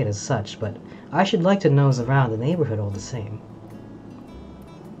estate as such, but I should like to nose around the neighborhood all the same.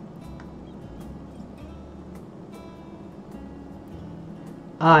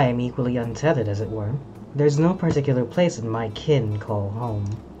 I am equally untethered, as it were. There's no particular place that my kin call home.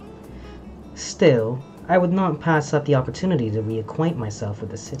 Still, I would not pass up the opportunity to reacquaint myself with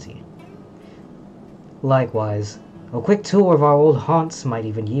the city. Likewise, a quick tour of our old haunts might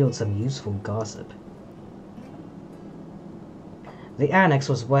even yield some useful gossip. The annex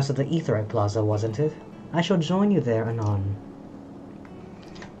was west of the Aetheryte Plaza, wasn't it? I shall join you there anon.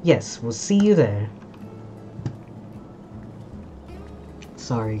 Yes, we'll see you there.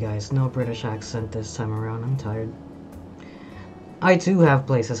 Sorry guys, no British accent this time around, I'm tired. I too have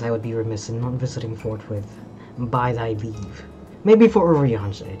places I would be remiss in not visiting forthwith. By thy leave. Maybe for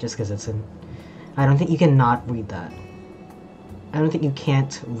Urianger, just because it's in... I don't think you can not read that. I don't think you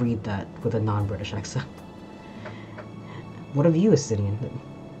can't read that with a non-British accent. What of you, Estinian?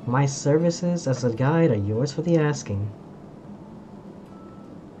 My services as a guide are yours for the asking.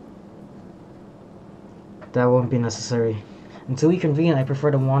 That won't be necessary. Until we convene, I prefer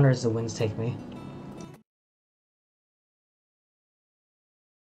to wander as the winds take me.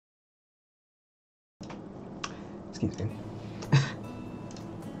 Excuse me.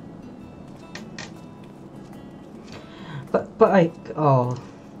 but oh.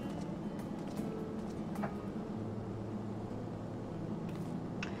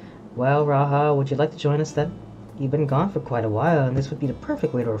 Well, Raha, would you like to join us then? You've been gone for quite a while, and this would be the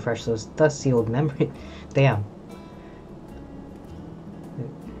perfect way to refresh those dusty old memories. Damn.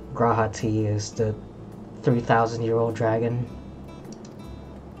 Graha T is the 3,000-year-old dragon.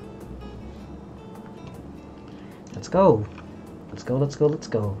 Let's go. Let's go, let's go, let's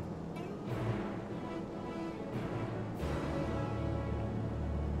go.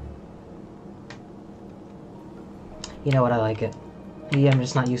 You know what, I like it. Yeah, I'm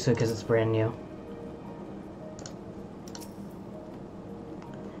just not used to it because it's brand new.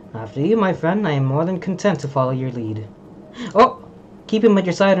 After you, my friend, I am more than content to follow your lead. Oh! Keep him at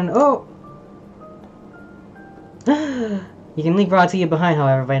your side and oh! You can leave Gratia behind,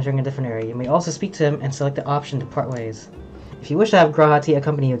 however, by entering a different area. You may also speak to him and select the option to part ways. If you wish to have Gratia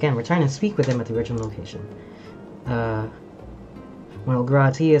accompany you again, return and speak with him at the original location. When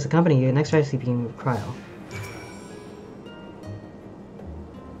Gratia is accompanying you, next try speaking with Cryo.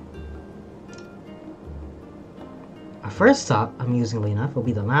 Our first stop, amusingly enough, will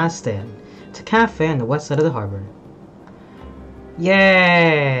be the last stand. It's a cafe on the west side of the harbor.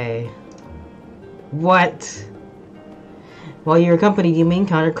 Yay! What? While you're accompanied, you may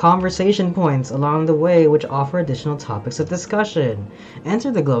encounter conversation points along the way which offer additional topics of discussion.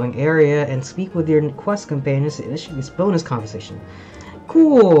 Enter the glowing area and speak with your quest companions to initiate this bonus conversation.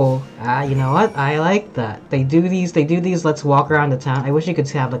 Cool! You know what? I like that. They do these let's walk around the town. I wish you could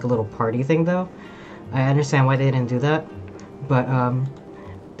have like a little party thing though. I understand why they didn't do that. But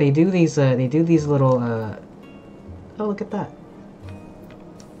they do these little oh, look at that.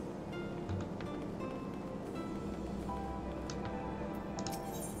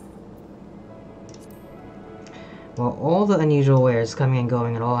 While all the unusual wares coming and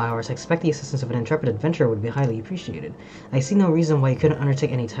going at all hours, I expect the assistance of an intrepid adventurer would be highly appreciated. I see no reason why you couldn't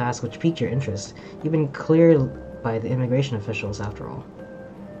undertake any task which piqued your interest. You've been cleared by the immigration officials, after all.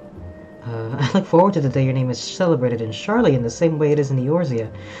 I look forward to the day your name is celebrated in Charlie in the same way it is in Eorzea.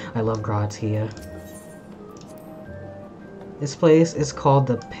 I love Gratia. This place is called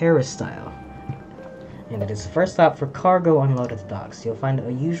the Peristyle. and it is the first stop for cargo unload at the docks. You'll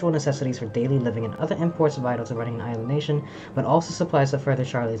find usual necessities for daily living and other imports vital to running an island nation, but also supplies of further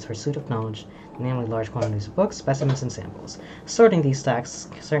Charlie's pursuit of knowledge, namely large quantities of books, specimens, and samples. Sorting these stacks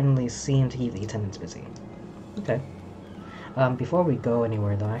certainly seem to keep the attendants busy. Okay. Before we go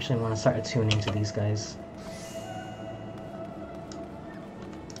anywhere, though, I actually want to start attuning to these guys.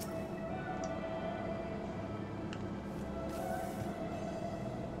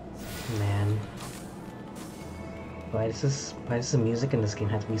 Man. Why does the music in this game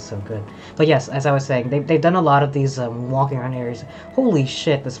have to be so good? But yes, as I was saying, they've done a lot of these walking around areas. Holy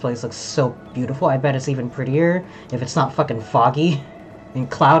shit, this place looks so beautiful. I bet it's even prettier if it's not fucking foggy and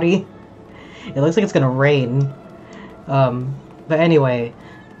cloudy. It looks like it's gonna rain. But anyway,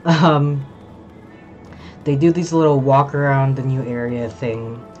 they do these little walk around the new area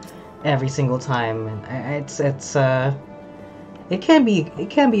thing every single time, and it can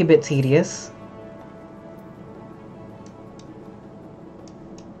be a bit tedious.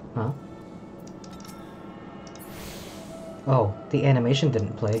 Huh? Oh, the animation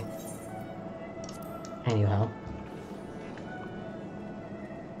didn't play. Anyhow.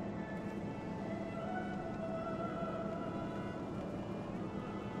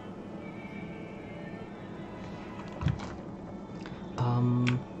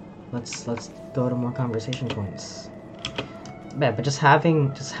 Let's go to more conversation points. Yeah, but just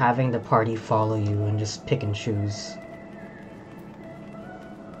having the party follow you and just pick and choose.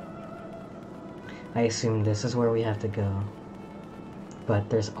 I assume this is where we have to go. But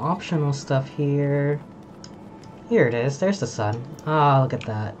there's optional stuff here. Here it is. There's the sun. Oh, look at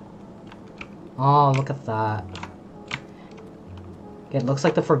that. Oh, look at that. It looks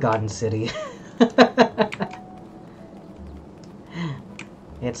like the Forgotten City.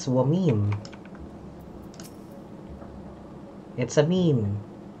 It's a meme. It's a meme.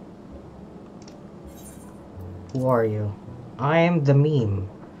 Who are you? I am the meme,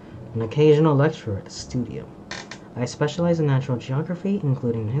 an occasional lecturer at the studio. I specialize in natural geography,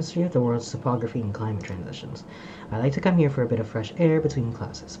 including the history of the world's topography and climate transitions. I like to come here for a bit of fresh air between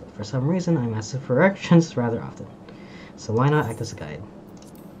classes, but for some reason I'm asked for corrections rather often. So why not act as a guide?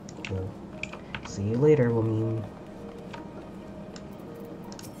 Cool. See you later, meme.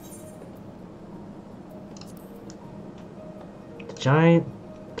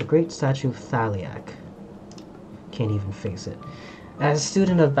 The great statue of Thaliak. Can't even face it. As a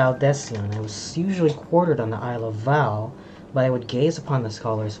student of Baldesion, I was usually quartered on the Isle of Val, but I would gaze upon the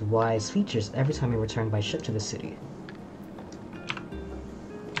scholar's wise features every time I returned by ship to the city.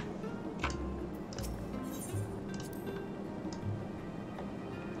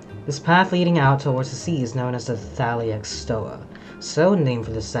 This path leading out towards the sea is known as the Thaliak Stoa, so named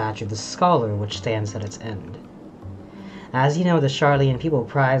for the statue of the scholar which stands at its end. As you know, the Charlian people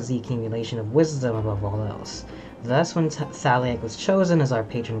prize the accumulation of wisdom above all else. Thus, when Thaliak was chosen as our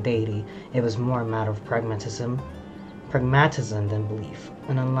patron deity, it was more a matter of pragmatism than belief,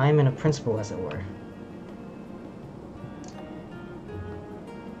 an alignment of principle, as it were.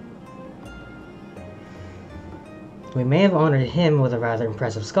 We may have honored him with a rather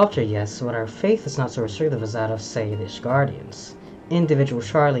impressive sculpture, yes, but our faith is not so restrictive as that of, say, the Ishgardians. Individual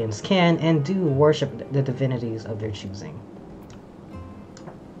Charlians can and do worship the divinities of their choosing.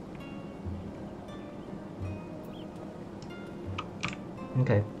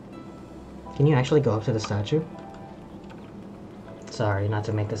 Okay. Can you actually go up to the statue? Sorry, not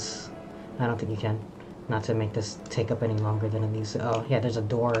to make this... I don't think you can. Not to make this take up any longer than it needs to... Oh, yeah, there's a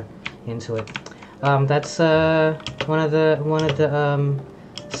door into it. That's, one of the,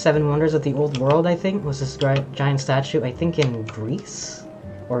 7 wonders of the old world, I think, was this giant statue, I think in Greece?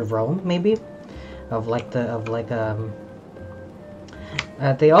 Or Rome, maybe? They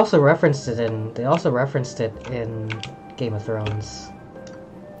also referenced it in Game of Thrones.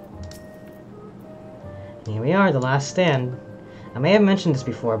 Here we are, the last stand. I may have mentioned this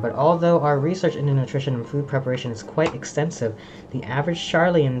before, but although our research into nutrition and food preparation is quite extensive, the average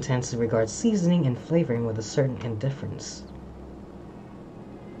Charlian tends to regard seasoning and flavoring with a certain indifference.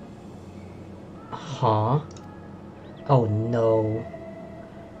 Huh? Oh no.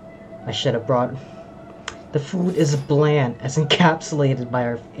 I should have brought... The food is bland, as encapsulated by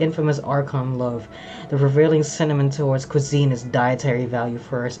our infamous Archon loaf. The prevailing sentiment towards cuisine is dietary value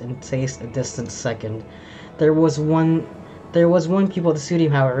first and taste a distant second. There was one pupil at the studio,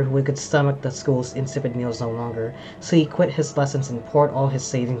 however, who could stomach the school's insipid meals no longer, so he quit his lessons and poured all his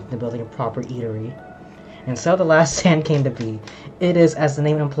savings into building a proper eatery. And so the last stand came to be. It is, as the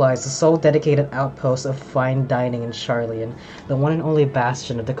name implies, the sole dedicated outpost of fine dining in Charlian, the one and only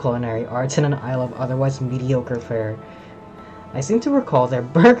bastion of the culinary arts in an isle of otherwise mediocre fare. I seem to recall their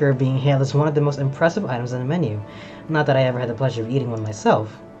burger being hailed as one of the most impressive items on the menu. Not that I ever had the pleasure of eating one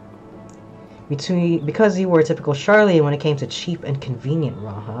myself. Because you were a typical Charlian when it came to cheap and convenient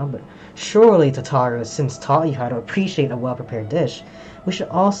raw, but surely Tataru has since taught you how to appreciate a well-prepared dish. We should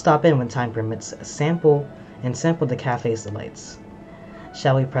all stop in when time permits, sample the cafe's delights.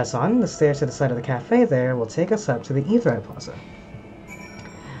 Shall we press on? The stairs to the side of the cafe there will take us up to the Aetheryte Plaza.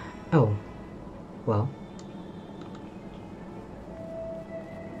 Oh, well.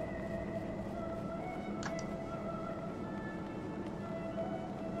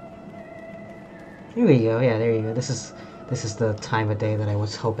 Here we go. Yeah, there you go. This is the time of day that I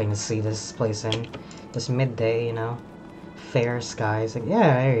was hoping to see this place in. This midday, you know, fair skies. Like,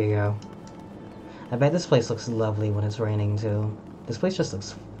 yeah, there you go. I bet this place looks lovely when it's raining too. This place just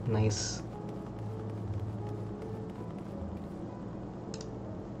looks nice.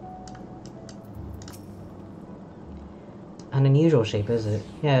 An unusual shape, is it?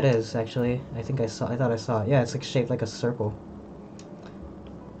 Yeah, it is actually. I thought I saw it. Yeah, it's like shaped like a circle.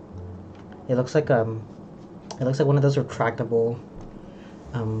 It looks like one of those retractable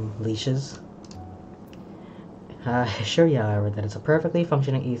leashes. Sure, yeah, however, that it's a perfectly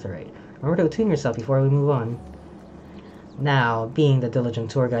functioning aetheryte. Remember to attune yourself before we move on. Now, being the diligent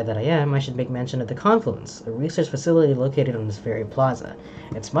tour guide that I am, I should make mention of the Confluence, a research facility located on this very plaza.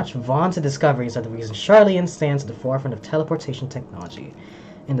 Its much vaunted discoveries are the reason Charlian stands at the forefront of teleportation technology.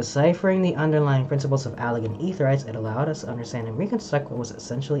 In deciphering the underlying principles of Allegan aetherites, it allowed us to understand and reconstruct what was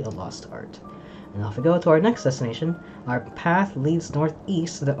essentially a lost art. And off we go to our next destination. Our path leads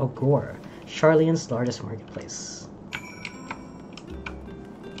northeast to the Agora, Charlian's largest marketplace.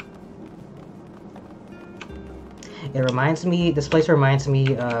 This place reminds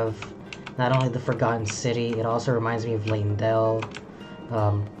me of not only the Forgotten City, it also reminds me of Leyndell.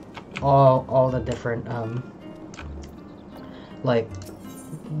 All the different, like,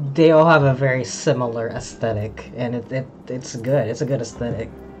 they all have a very similar aesthetic, and it's good. It's a good aesthetic.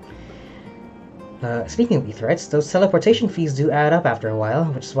 Speaking of aetherites, those teleportation fees do add up after a while,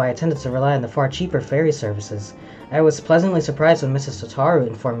 which is why I tended to rely on the far cheaper ferry services. I was pleasantly surprised when Mrs. Tataru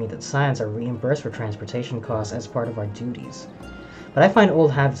informed me that Scions are reimbursed for transportation costs as part of our duties. But I find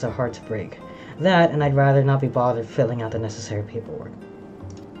old habits are hard to break. That, and I'd rather not be bothered filling out the necessary paperwork.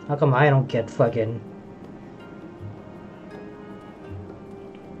 How come I don't get fucking...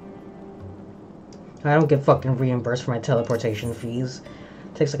 I don't get fucking reimbursed for my teleportation fees.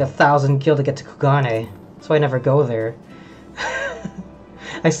 It takes like 1,000 gil to get to Kugane, so I never go there.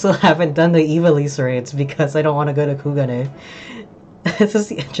 I still haven't done the Ivalice raids because I don't want to go to Kugane. This is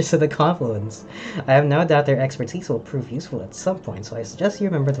the interest of the Confluence. I have no doubt their expertise will prove useful at some point, so I suggest you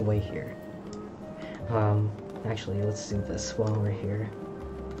remember to wait here. Actually, let's do this while we're here.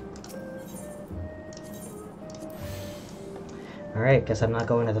 Alright, guess I'm not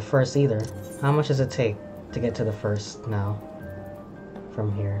going to the first either. How much does it take to get to the first now?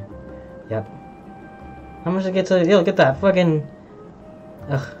 From here. Yep. How much to get to... Yo, look at that fucking...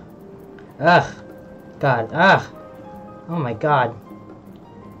 Ugh. Ugh. God. Ugh. Oh my god.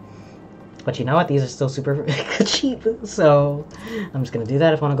 But you know what? These are still super cheap, so... I'm just gonna do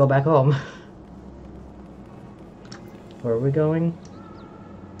that if I want to go back home. Where are we going?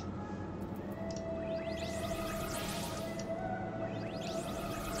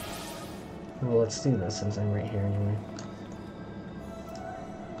 Well, let's do this since I'm right here anyway.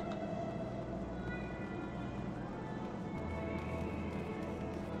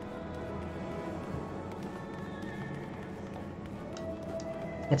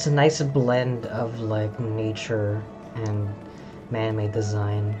 It's a nice blend of like nature and man-made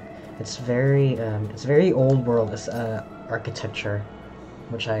design. It's very old world architecture,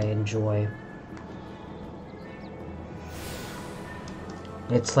 which I enjoy.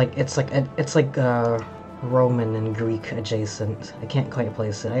 It's like Roman and Greek adjacent. I can't quite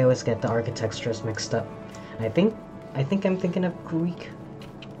place it. I always get the architectures mixed up. I think I'm thinking of Greek.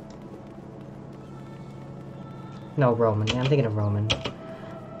 No, Roman. Yeah, I'm thinking of Roman.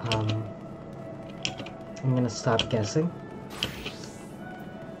 I'm gonna stop guessing.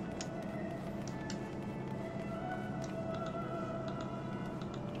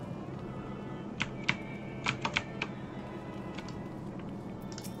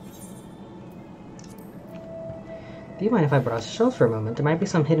 Do you mind if I browse the shelves for a moment? There might be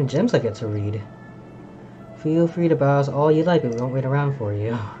some hidden gems I get to read. Feel free to browse all you like, but we won't wait around for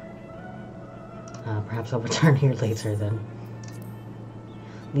you. Perhaps I'll return here later then.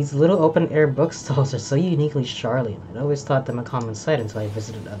 These little open-air bookstalls are so uniquely Charlian. I'd always thought them a common sight until I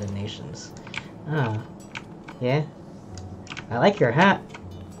visited other nations. Ah. Yeah? I like your hat.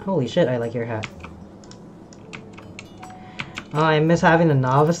 Holy shit, I like your hat. Oh, I miss having the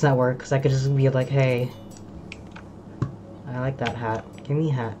novice network because I could just be like, hey, I like that hat. Give me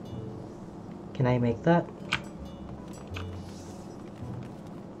a hat. Can I make that?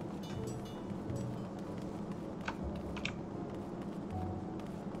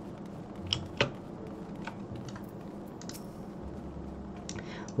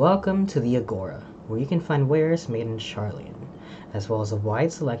 Welcome to the Agora, where you can find wares made in Charlian, as well as a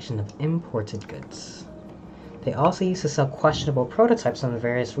wide selection of imported goods. They also used to sell questionable prototypes on the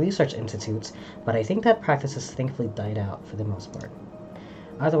various research institutes, but I think that practice has thankfully died out for the most part.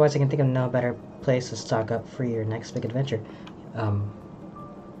 Otherwise, I can think of no better place to stock up for your next big adventure. Am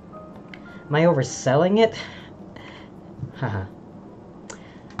I overselling it? Haha.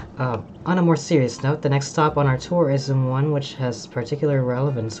 On a more serious note, the next stop on our tour is one which has particular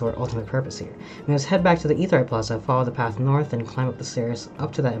relevance to our ultimate purpose here. We must head back to the Aetheryte Plaza, follow the path north, and climb up the stairs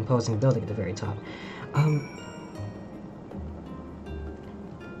up to that imposing building at the very top.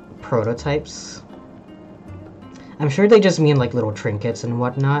 Prototypes? I'm sure they just mean like little trinkets and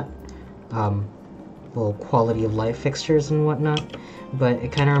whatnot. Little quality of life fixtures and whatnot. But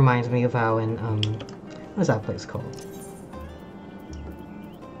it kind of reminds me of how in, what is that place called?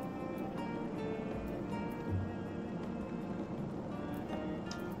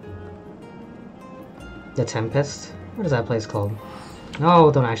 The Tempest? What is that place called?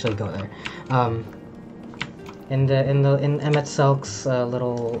 No, don't actually go there. In Emmett Selk's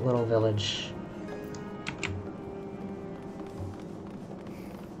little village,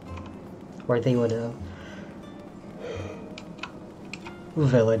 where they would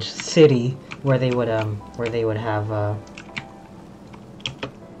city where they would have a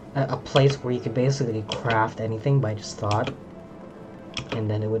place where you could basically craft anything by just thought, and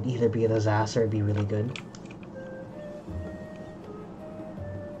then it would either be a disaster or be really good.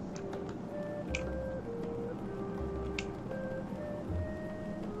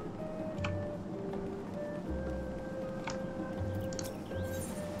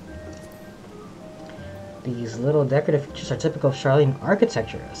 These little decorative features are typical of Charlene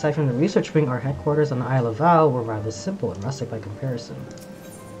architecture. Aside from the research wing, our headquarters on the Isle of Val were rather simple and rustic by comparison.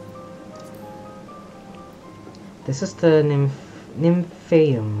 This is the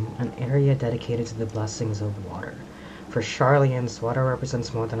Nymphaeum, an area dedicated to the blessings of water. For Charlians, water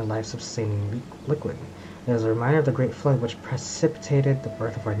represents more than a life-sustaining liquid. It is a reminder of the great flood which precipitated the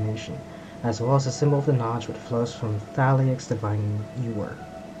birth of our nation, as well as a symbol of the knowledge which flows from Thaliac's divine Ewer.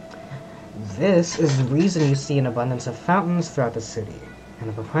 This is the reason you see an abundance of fountains throughout the city, and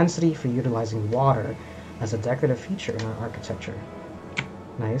a propensity for utilizing water as a decorative feature in our architecture.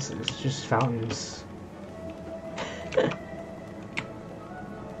 Nice, it's just fountains.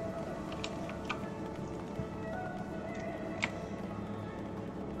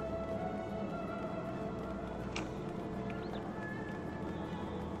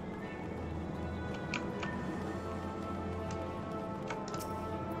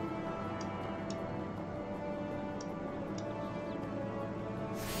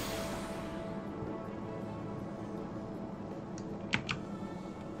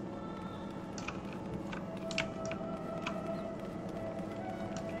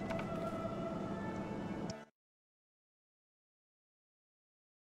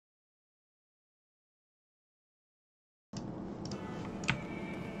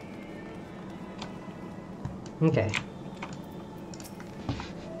 Okay.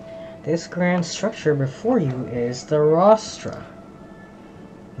 This grand structure before you is the Rostra.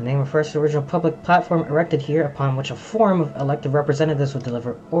 The name refers to the original public platform erected here upon which a forum of elected representatives would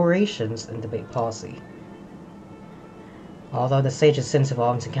deliver orations and debate policy. Although the stage has since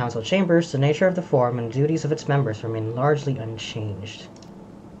evolved into council chambers, the nature of the forum and duties of its members remain largely unchanged.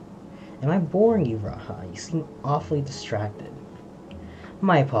 Am I boring you, Raha? You seem awfully distracted.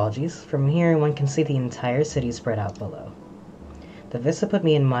 My apologies. From here, one can see the entire city spread out below. The vista put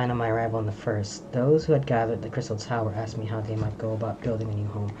me in mind on my arrival in the first. Those who had gathered at the Crystal Tower asked me how they might go about building a new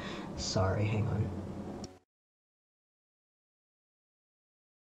home. Sorry, hang on.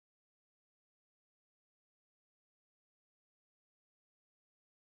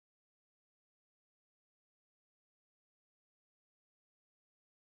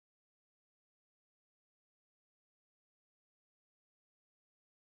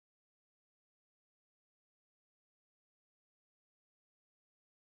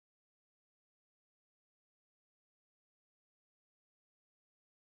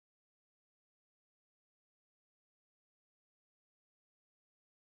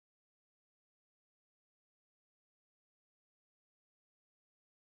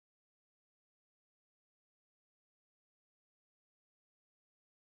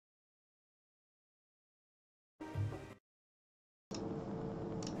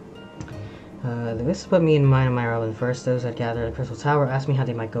 This put me in mind of my role when first those that gathered at the Crystal Tower asked me how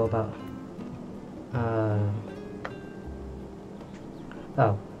they might go about.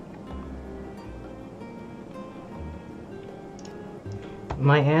 Oh.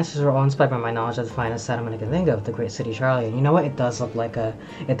 My answers were all inspired by my knowledge of the finest settlement I could think of, the great city Charlie. And you know what? It does look like the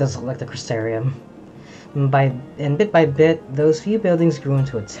Crystarium. And bit by bit, those few buildings grew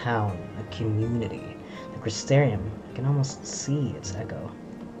into a town, a community. The Crystarium. I can almost see its echo.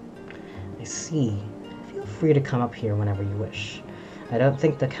 I see. Feel free to come up here whenever you wish. I don't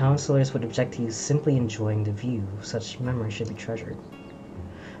think the counselors would object to you simply enjoying the view. Such memories should be treasured.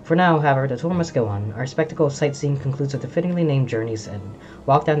 For now, however, the tour must go on. Our spectacle of sightseeing concludes with the fittingly named Journey's End.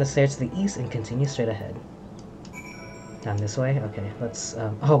 Walk down the stairs to the east and continue straight ahead. Down this way? Okay, let's,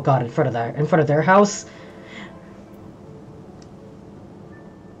 oh god, in front of their house?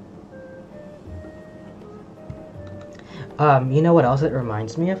 You know what else it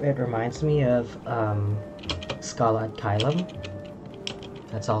reminds me of? It reminds me of, Scala Kylum.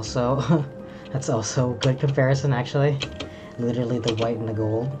 That's also, that's also a good comparison, actually. Literally the white and the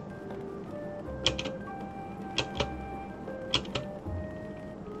gold.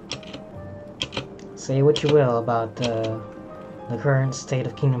 Say what you will about the current state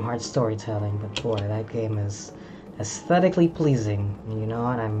of Kingdom Hearts storytelling, but boy, that game is aesthetically pleasing. And you know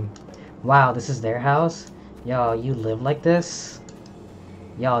what? Wow, this is their house? Y'all, you live like this?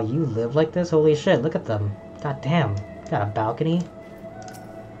 Y'all, you live like this? Holy shit, look at them. God damn. Got a balcony?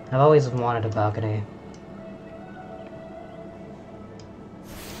 I've always wanted a balcony.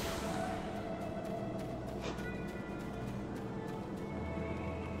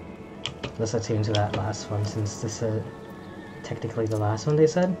 Let's attune to that last one, since this is technically the last one they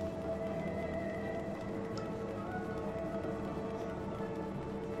said.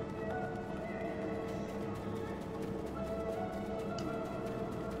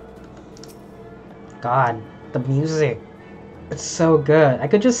 God, the music. It's so good. I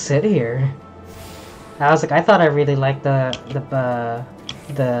could just sit here. I was like, I thought I really liked the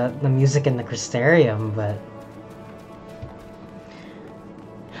music in the Crystarium, but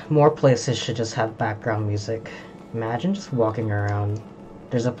more places should just have background music. Imagine just walking around.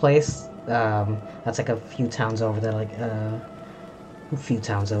 There's a place that's like a few towns over there, like a few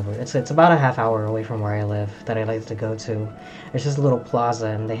towns over. It's about a half hour away from where I live that I like to go to. There's just a little plaza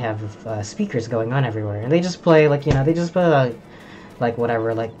and they have speakers going on everywhere, and they just play like, you know, they just play like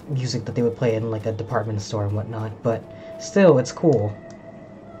whatever, like music that they would play in like a department store and whatnot. But still, it's cool.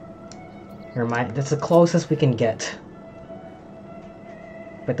 That's the closest we can get.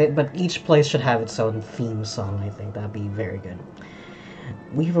 But each place should have its own theme song. I think that'd be very good.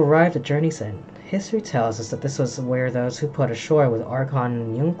 We've arrived at Journey's End. History tells us that this was where those who put ashore with Archon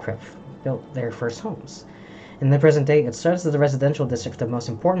and Jungkrip built their first homes. In the present day, it serves as the residential district of the most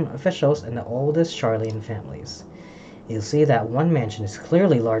important officials and the oldest Charlian families. You'll see that one mansion is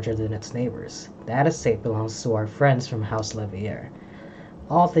clearly larger than its neighbors. That estate belongs to our friends from House Levier.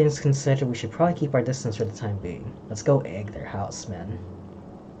 All things considered, we should probably keep our distance for the time being. Let's go egg their house, man.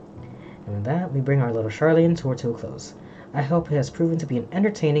 And with that, we bring our little Charlian tour to a close. I hope it has proven to be an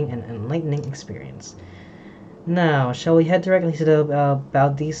entertaining and enlightening experience. Now, shall we head directly to the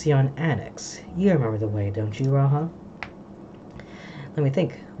Baldesion Annex? You remember the way, don't you, Raha? Let me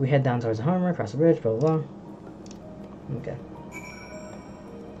think. We head down towards the Harmer, across the bridge, blah blah blah. Okay.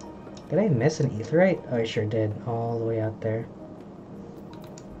 Did I miss an aetheryte? Oh, I sure did. All the way out there.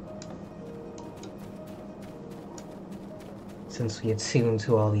 Since we attuned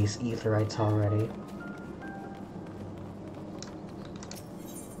to all these aetherytes already.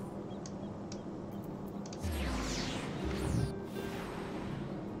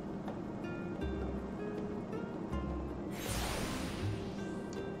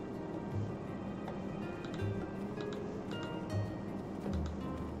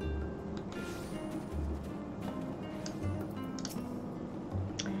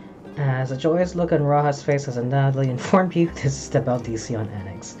 As a joyous look on Raha's face has undoubtedly informed you, this is the Baldesion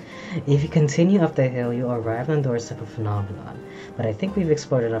Annex. If you continue up the hill, you'll arrive on the doorstep of Phenomenon, but I think we've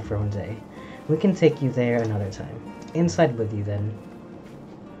explored enough for one day. We can take you there another time. Inside with you, then.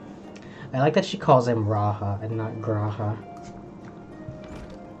 I like that she calls him Raha and not Graha.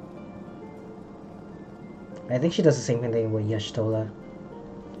 I think she does the same thing with Yeshtola.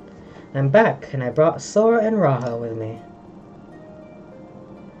 I'm back, and I brought Sora and Raha with me.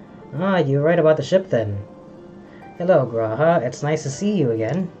 Ah, you were right about the ship then. Hello, Graha. It's nice to see you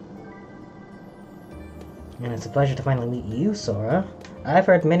again. And it's a pleasure to finally meet you, Sora. I've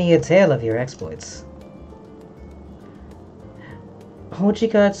heard many a tale of your exploits.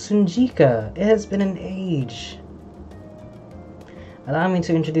 Hojika Tsunjika, it has been an age. Allow me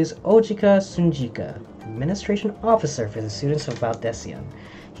to introduce Ojika Sunjika, Administration Officer for the students of Valdesian.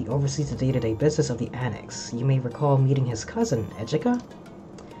 He oversees the day-to-day business of the Annex. You may recall meeting his cousin, Ejika?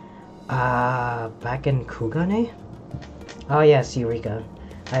 Back in Kugane? Oh yes, Eureka.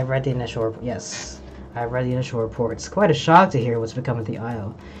 I read the initial reports. Quite a shock to hear what's become of the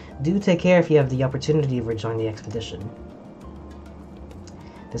Isle. Do take care if you have the opportunity to rejoin the expedition.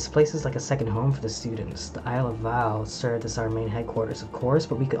 This place is like a second home for the students. The Isle of Val served as our main headquarters, of course,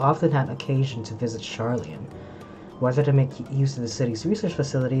 but we often had occasion to visit Charlian. Whether to make use of the city's research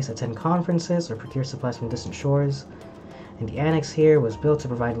facilities, attend conferences, or procure supplies from distant shores. And the Annex here was built to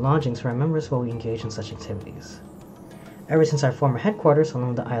provide lodgings for our members while we engage in such activities. Ever since our former headquarters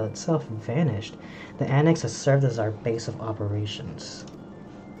along the Isle itself vanished, the Annex has served as our base of operations.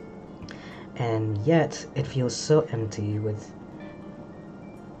 And yet, it feels so empty with...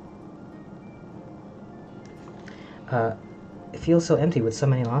 it feels so empty with so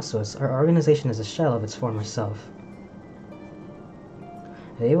many lost to us. Our organization is a shell of its former self.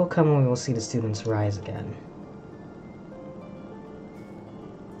 The day will come when we will see the students rise again.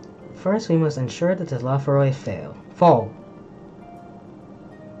 First, we must ensure that the Lafaroy fall.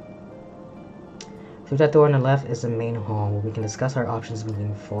 Through that door on the left is the main hall, where we can discuss our options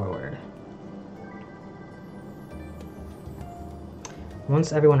moving forward.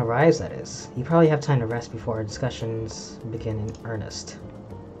 Once everyone arrives, that is. You probably have time to rest before our discussions begin in earnest.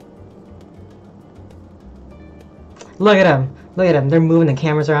 Look at them! Look at them! They're moving the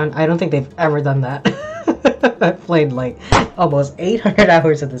cameras around. I don't think they've ever done that. I've played like almost 800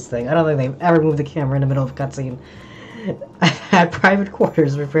 hours of this thing. I don't think they've ever moved the camera in the middle of a cutscene. I've had private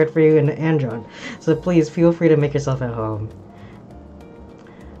quarters prepared for you in Andron, so please feel free to make yourself at home.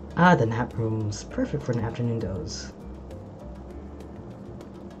 Ah, the nap room's perfect for an afternoon doze.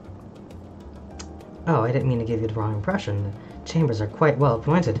 Oh, I didn't mean to give you the wrong impression. The chambers are quite well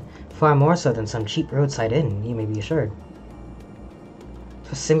appointed, far more so than some cheap roadside inn, you may be assured. It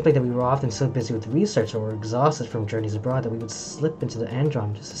was simply that we were often so busy with research or were exhausted from journeys abroad that we would slip into the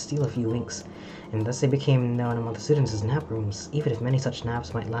Andron just to steal a few winks, and thus they became known among the students as nap rooms, even if many such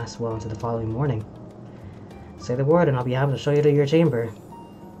naps might last well into the following morning. Say the word and I'll be happy to show you to your chamber.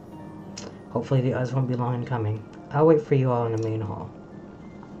 Hopefully the others won't be long in coming. I'll wait for you all in the main hall.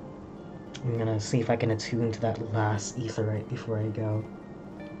 I'm gonna see if I can attune to that last etherite before I go.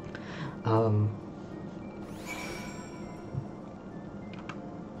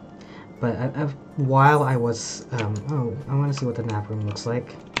 But while I was, oh, I want to see what the nap room looks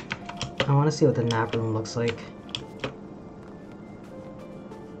like. I want to see what the nap room looks like.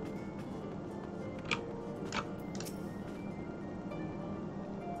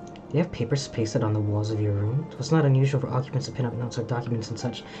 Do you have papers pasted on the walls of your room? It was not unusual for occupants to pin up notes or documents and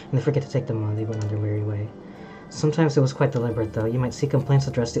such, and they forget to take them on they went on their weary way. Sometimes it was quite deliberate, though. You might see complaints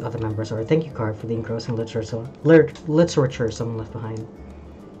addressed to other members, or a thank you card for the engrossing literature someone left behind.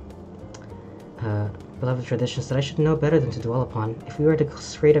 Beloved traditions that I should know better than to dwell upon. If we were to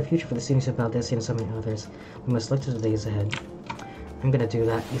create a future for the students of Valdesian and so many others, we must look to the days ahead. I'm gonna do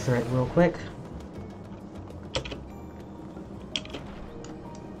that etherite real quick.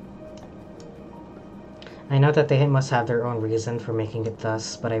 I know that they must have their own reason for making it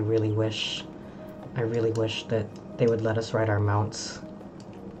thus, but I really wish that they would let us ride our mounts.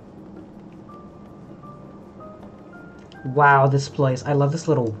 Wow, this place. I love this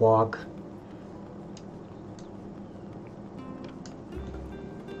little walk.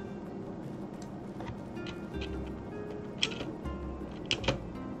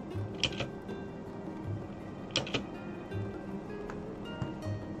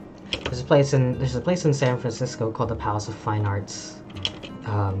 There's a place in San Francisco called the Palace of Fine Arts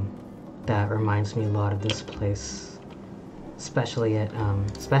that reminds me a lot of this place, especially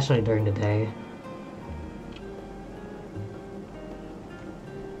during the day.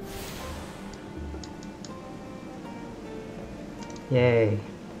 Yay!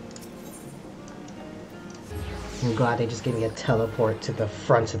 I'm glad they just gave me a teleport to the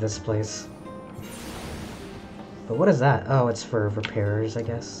front of this place. But what is that? Oh, it's for repairers, I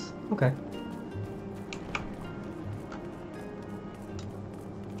guess. Okay.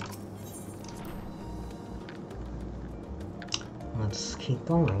 Let's keep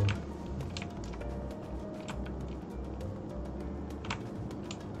going.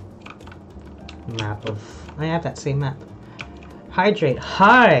 Map of... I have that same map. Hydrate.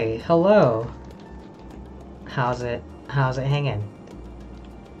 Hi! Hello! How's it hanging?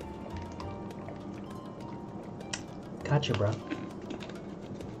 Gotcha, bro.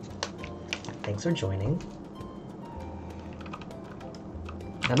 Thanks for joining.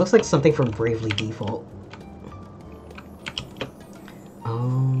 That looks like something from Bravely Default.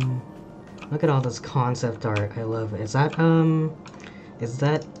 Oh, look at all this concept art. I love it. Is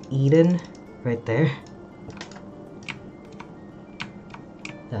that Eden right there?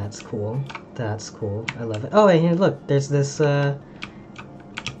 That's cool. That's cool. I love it. Oh, and here, look, there's this all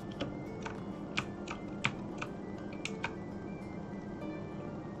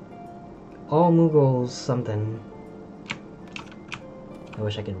Mughals something. I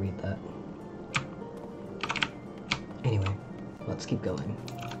wish I could read that. Anyway, let's keep going.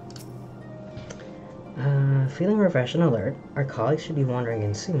 Feeling refreshed and alert, our colleagues should be wandering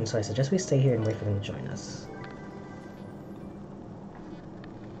in soon, so I suggest we stay here and wait for them to join us.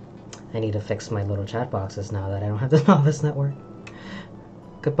 I need to fix my little chat boxes now that I don't have the Novice Network.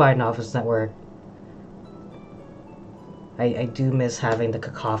 Goodbye, Novice Network. I do miss having the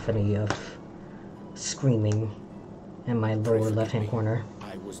cacophony of screaming in my lower left-hand corner.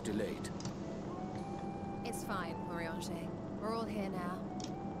 I was delayed. It's fine, Moriange. We're all here now.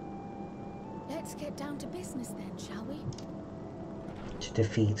 Let's get down to business then, shall we? To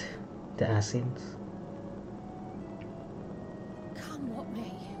defeat the Asians. Come what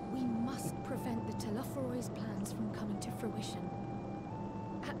may, we must prevent the Telophoroid's plans from coming to fruition.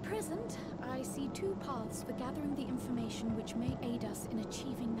 At present, I see two paths for gathering the information which may aid us in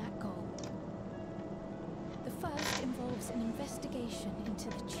achieving that goal. The first involves an investigation into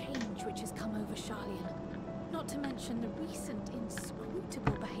the change which has come over Sharlayan, not to mention the recent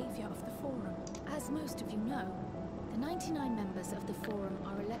inscrutable behavior of the Forum. As most of you know, the 99 members of the Forum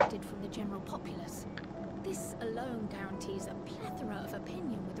are elected from the general populace. This alone guarantees a plethora of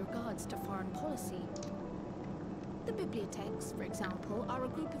opinion with regards to foreign policy. The bibliotheques, for example, are a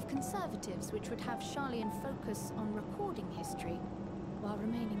group of conservatives which would have Sharlayan focus on recording history, while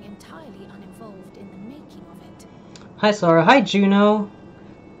remaining entirely uninvolved in the making of it. Hi Sora, hi Juno!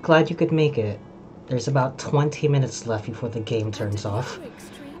 Glad you could make it. There's about 20 minutes left before the game turns off. We have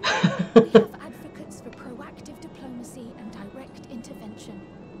advocates for proactive diplomacy and direct intervention.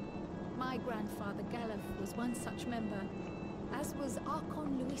 My grandfather Galef was one such member, as was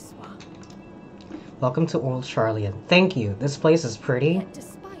Archon Louisois. Welcome to Old Sharlayan. Thank you. This place is pretty. Yet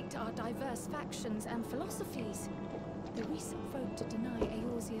despite our diverse factions and philosophies, the recent vote to deny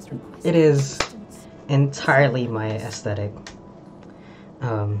Eorzea's request It is for assistance entirely my aesthetic.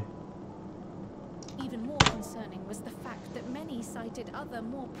 Even more concerning was the fact that many cited other,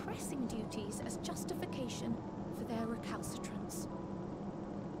 more pressing duties as justification for their recalcitrance.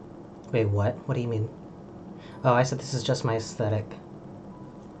 Wait, what? What do you mean? Oh, I said this is just my aesthetic.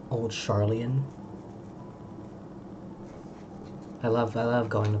 Old Sharlayan. I love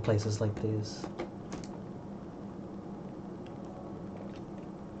going to places like these.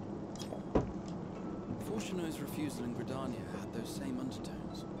 Fortuno's refusal in Gridania had those same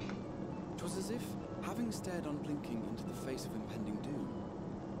undertones. It was as if, having stared unblinking into the face of impending doom,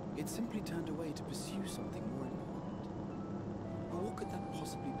 it simply turned away to pursue something more important. But what could that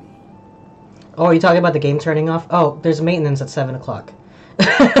possibly be? Oh, are you talking about the game turning off? Oh, there's maintenance at 7 o'clock.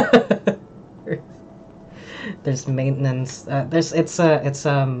 There's maintenance. They're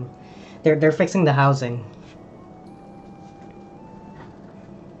fixing the housing.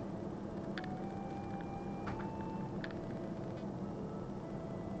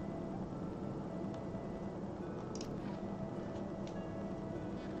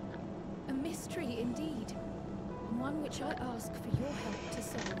 A mystery indeed, and one which I ask for your help to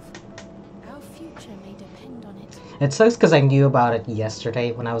solve. Our future may depend on it. It sucks because I knew about it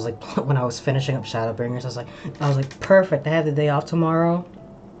yesterday when I was when I was finishing up Shadowbringers. I was like, perfect. I have the day off tomorrow.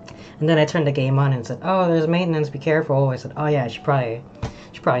 And then I turned the game on and said, oh, there's maintenance. Be careful. I said, oh yeah, I should probably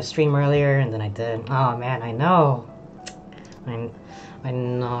stream earlier. And then I did. Oh man, I know. I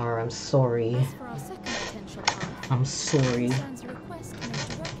know. I'm sorry. As for our second potential path, I'm sorry. concerns a request made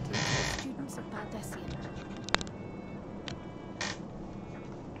directly to the students of Baldesion.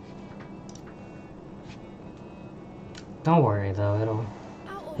 Don't worry though.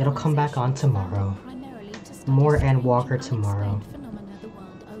 Our It'll come back on organization was tomorrow. founded primarily to study More strange Endwalker and tomorrow. unexplained phenomena the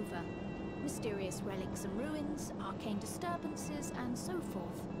world over. Mysterious relics and ruins, arcane disturbances, and so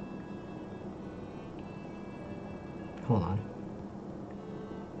forth. Hold on.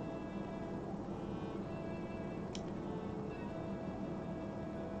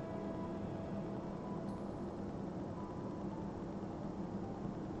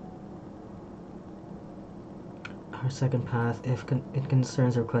 Our second path, if it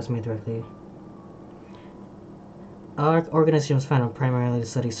concerns a request made directly. Our organization was founded primarily to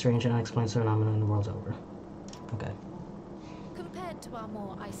study strange and unexplained phenomena in the world over. Okay. Compared to our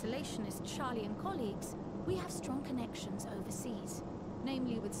more isolationist Sharlayan colleagues, we have strong connections overseas,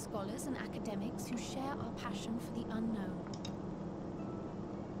 namely with scholars and academics who share our passion for the unknown.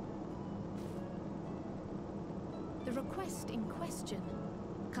 request in question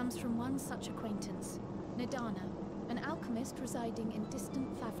comes from one such acquaintance, Nadana, an alchemist residing in distant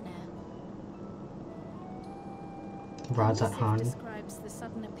Thavnair. Rods at Han. Describes the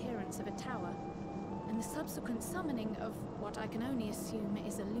sudden appearance of a tower and the subsequent summoning of what I can only assume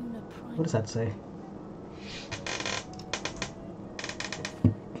is a lunar prime. What does that say?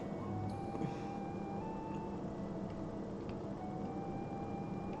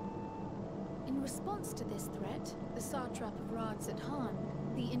 In response to this threat, the satrap of Rads at Han,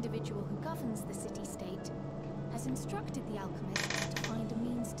 the individual who governs the city-state, has instructed the alchemists to find a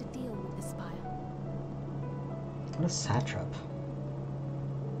means to deal with the spire. What a satrap.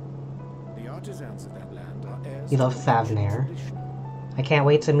 The artisans of that land are heirs You love to Thavnair. tradition. I can't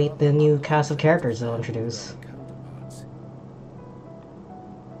wait to meet the new cast of characters they'll introduce. Counterparts.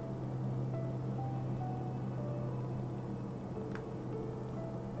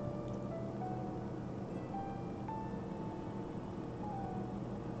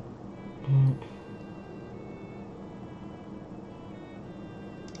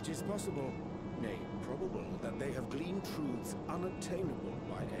 It is possible, nay, probable, that they have gleaned truths unattainable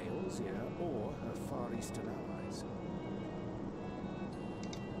by Eorzea or her Far Eastern allies.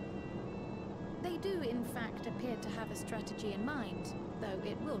 They do, in fact, appear to have a strategy in mind, though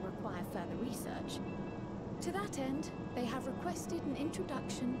it will require further research. To that end, they have requested an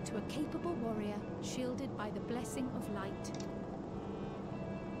introduction to a capable warrior shielded by the blessing of light.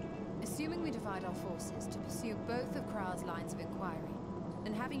 Assuming we divide our forces to pursue both of Kral's lines of inquiry,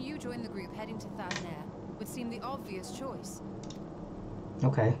 then having you join the group heading to Thavnair would seem the obvious choice.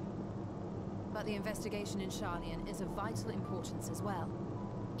 Okay. But the investigation in Sharlayan is of vital importance as well.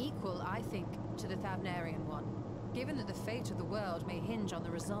 Equal, I think, to the Thavnairian one, given that the fate of the world may hinge on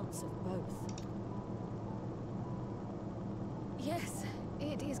the results of both. Yes,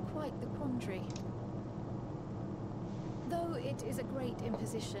 it is quite the quandary. Though it is a great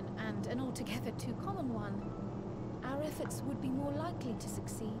imposition and an altogether too common one, our efforts would be more likely to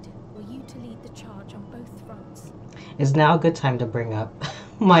succeed were you to lead the charge on both fronts. Is now a good time to bring up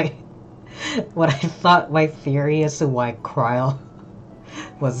what I thought my theory as to why Kryle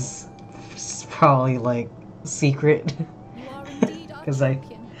was probably like secret. You are indeed our Because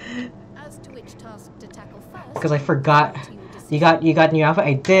champion. As to which task to tackle first, because I forgot. up to your You got new outfit?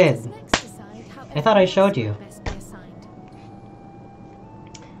 I did. decision. Let us next decide how I thought I everyone showed else you. would best be assigned.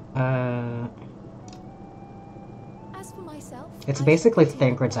 As for myself, It's I basically shall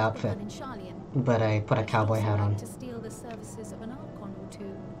continue Thancred's the path outfit. begun in Sharlayan. But I put a I should cowboy also hat like on. to steal the services of an Archon or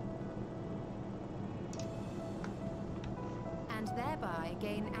two. And thereby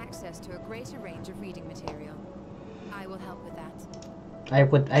gain access to a greater range of reading material. I will help with that.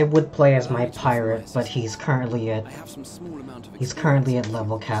 I would play as my pirate, but he's currently at I have some small amount of he's currently at experience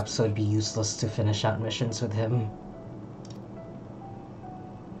level in cap, so it'd be useless to finish out missions with him.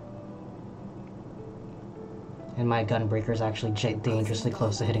 And my gunbreaker is actually dangerously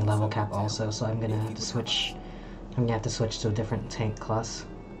close to hitting level cap also, so I'm gonna have to switch. I'm gonna have to switch to a different tank class.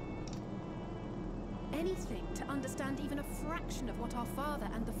 Anything to understand even a fraction of what our father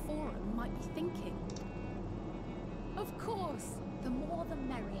and the Forum might be thinking. Of course, the more the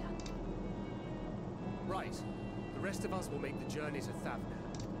merrier. Right. The rest of us will make the journey to Thavnair.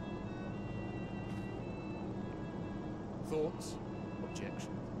 Thoughts? Objections?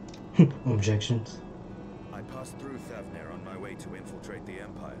 Objections. I passed through Thavnair on my way to infiltrate the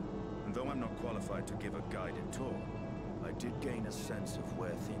Empire, and though I'm not qualified to give a guided tour, I did gain a sense of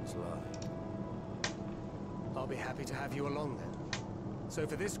where things lie. I'll be happy to have you along then. So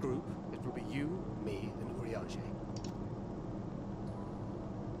for this group, it will be you, me, and Urianger.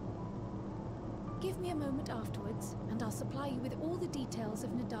 Give me a moment afterwards, and I'll supply you with all the details of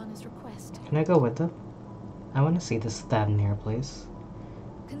Nadana's request. Can I go with them? I want to see this Thavnair place.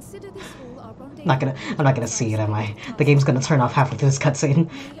 Consider this hall our rendezvous. I'm not gonna see it, am I? The game's gonna turn off halfway through this cutscene.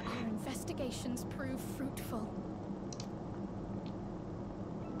 May our investigations prove fruitful.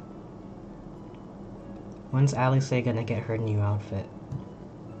 When's Alice gonna get her new outfit?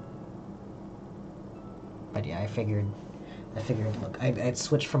 But yeah, I figured, look, I'd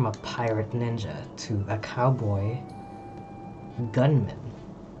switch from a pirate ninja to a cowboy gunman.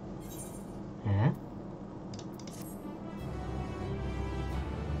 Huh?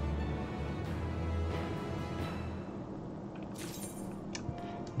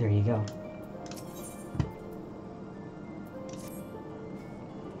 There you go.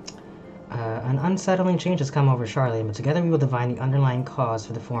 An unsettling change has come over Sharlayan, but together we will divine the underlying cause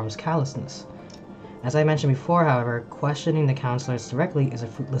for the Forum's callousness. As I mentioned before, however, questioning the counselors directly is a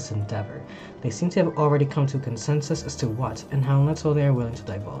fruitless endeavor. They seem to have already come to a consensus as to what and how little they are willing to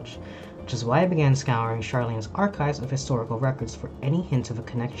divulge. which is why I began scouring Charlene's archives of historical records for any hint of a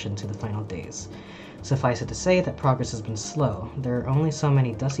connection to the final days. Suffice it to say that progress has been slow. There are only so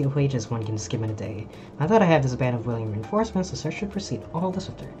many dusty pages one can skim in a day. Now that I have this band of willing reinforcements, the search should proceed all the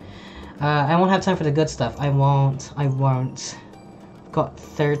swifter. I won't have time for the good stuff. I won't. Got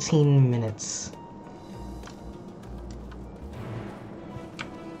 13 minutes.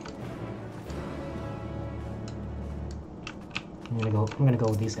 I'm gonna go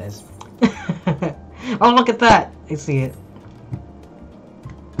with these guys. Oh, look at that! I see it.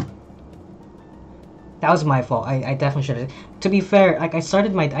 That was my fault. I definitely should have. To be fair, like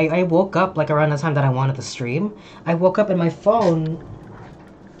I woke up like around the time that I wanted to stream. I woke up and my phone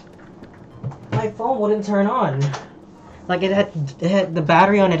wouldn't turn on. Like it had the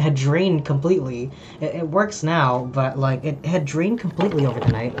battery on it had drained completely. It works now, but like it had drained completely over the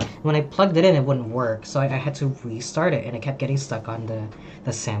night. When I plugged it in, it wouldn't work, so I had to restart it, and it kept getting stuck on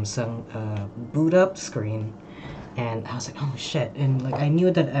the Samsung boot up screen. And I was like, oh shit, and like I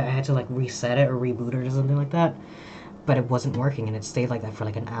knew that I had to like reset it or reboot it or something like that, but it wasn't working, and it stayed like that for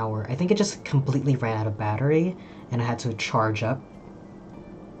like an hour. I think it just completely ran out of battery, and I had to charge up.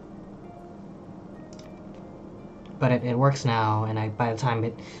 But it works now, and by the time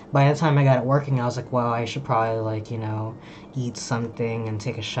I got it working, I was like, well, I should probably like, you know, eat something and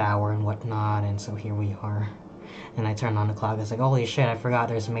take a shower and whatnot, and so here we are. And I turned on the clock. I was like, holy shit, I forgot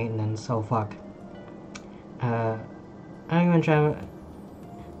there's maintenance. Oh fuck. I can travel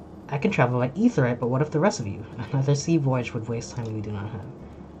by Aetheryte, but what of the rest of you? Another sea voyage would waste time we do not have.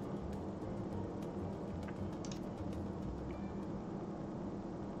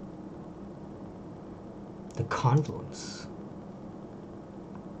 The confluence.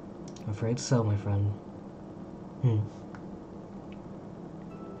 I'm afraid so, my friend.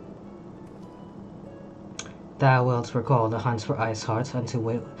 Thou wilt recall the hunts for Ice Heart, unto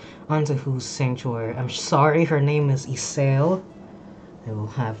whose sanctuary... I'm sorry, her name is Isael. I will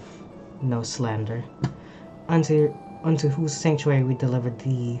have no slander. Unto whose sanctuary we delivered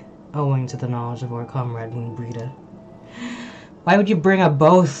thee, owing to the knowledge of our comrade Moonbreeder. Why would you bring up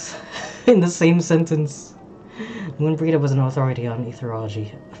both in the same sentence? Moonbreeder was an authority on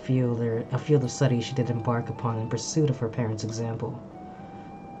etherology, a field of study she did embark upon in pursuit of her parents' example.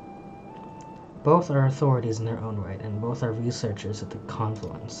 Both are authorities in their own right, and both are researchers at the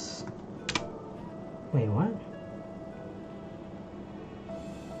confluence. Wait, what?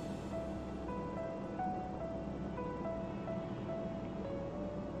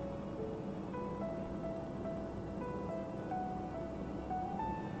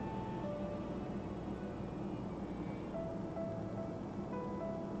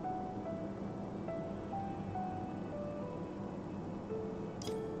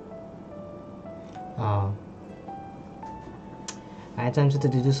 Oh. I attempted to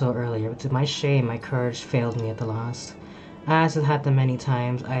do so earlier, but to my shame, my courage failed me at the last. As it had the many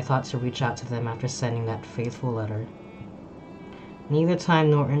times, I thought to reach out to them after sending that faithful letter. Neither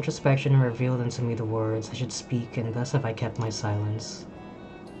time nor introspection revealed unto me the words I should speak, and thus have I kept my silence.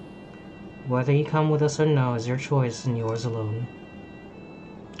 Whether you come with us or no is your choice and yours alone.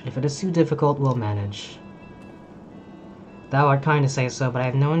 If it is too difficult, we'll manage. Thou art kind to say so, but I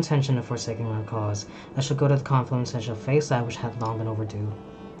have no intention of forsaking our cause. I shall go to the confluence and shall face that which hath long been overdue.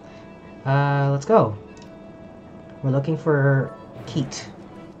 Let's go. We're looking for Keat.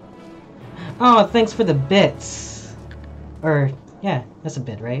 Oh, thanks for the bits. Or, yeah, that's a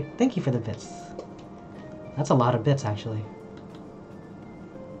bit, right? Thank you for the bits. That's a lot of bits, actually.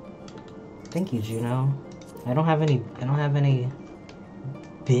 Thank you, Juno. I don't have any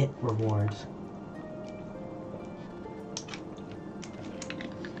bit rewards.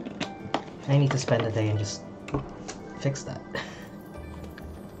 I need to spend a day and just fix that.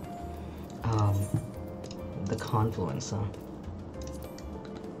 The confluence, huh?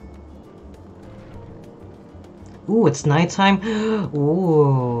 Ooh, it's nighttime.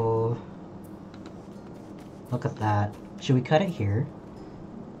 Ooh. Look at that. Should we cut it here?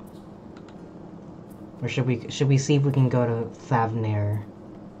 Or should we see if we can go to Thavnair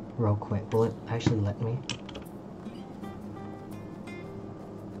real quick? Will it actually let me?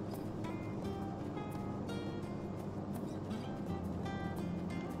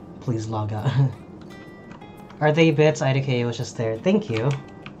 Please log out. Are they bits? IDK was just there. Thank you.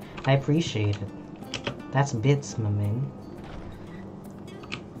 I appreciate it. That's bits, my man.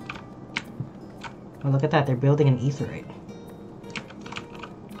 Oh, look at that. They're building an Aetheryte.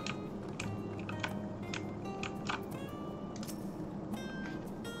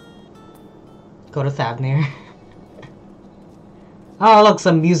 Go to Thavnair. Oh, look,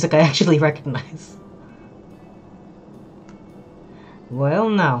 some music I actually recognize. Well,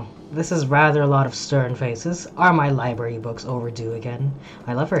 now. This is rather a lot of stern faces. Are my library books overdue again?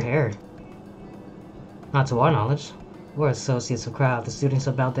 I love her hair. Not to our knowledge. We're associates of Crowd, the students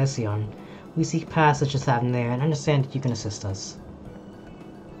of Baldesion. We seek passage to Thavnair and understand that you can assist us.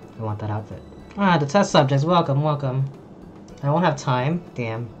 I want that outfit. Ah, the test subjects. Welcome, welcome. I won't have time.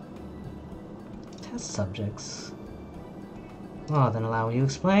 Damn. Test subjects. Well, then allow me to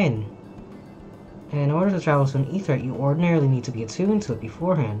explain. In order to travel to an aetheryte, you ordinarily need to be attuned to it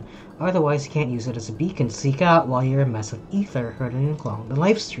beforehand. Otherwise, you can't use it as a beacon to seek out while you're a mess of ether hurtling along the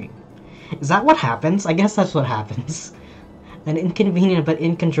life stream. Is that what happens? I guess that's what happens. An inconvenient but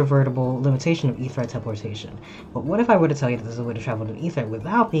incontrovertible limitation of aetheryte teleportation. But what if I were to tell you that there's a way to travel to an aetheryte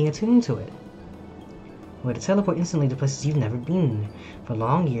without being attuned to it? A way to teleport instantly to places you've never been. For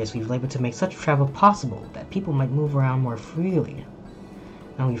long years, we've labored to make such travel possible that people might move around more freely.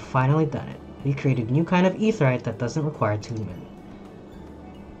 And we've finally done it. We created a new kind of aetheryte that doesn't require attunement.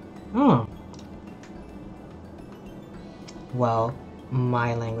 Oh. Well,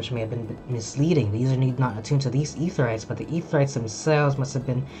 my language may have been misleading. The user need not attune to these aetherites, but the aetherites themselves must have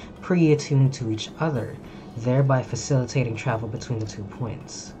been pre-attuned to each other, thereby facilitating travel between the 2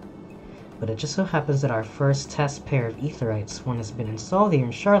 points. But it just so happens that our first test pair of aetherites, one has been installed here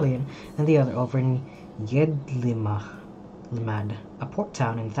in Sharlayan, and the other over in Yedlimad, a port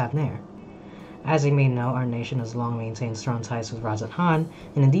town in Thavnair. As you may know, our nation has long maintained strong ties with Razat Han,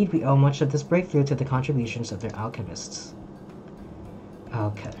 and indeed we owe much of this breakthrough to the contributions of their alchemists.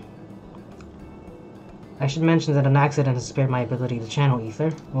 Okay. I should mention that an accident has spared my ability to channel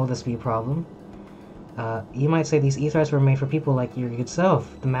ether. Will this be a problem? You might say these aetherites were made for people like your good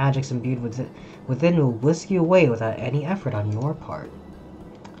self. The magics imbued within will whisk you away without any effort on your part.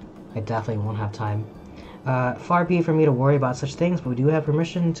 I definitely won't have time. Far be it from me to worry about such things, but we do have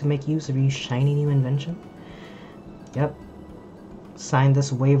permission to make use of your shiny new invention. Yep. Sign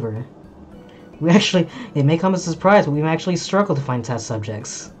this waiver. It may come as a surprise, but we may actually struggle to find test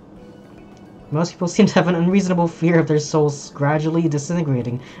subjects. Most people seem to have an unreasonable fear of their souls gradually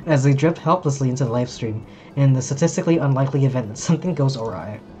disintegrating as they drift helplessly into the life stream, in the statistically unlikely event that something goes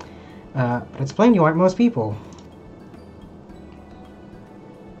awry. But it's plain you aren't most people.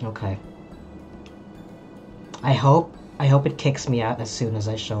 Okay. I hope it kicks me out as soon as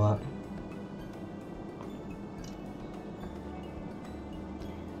I show up.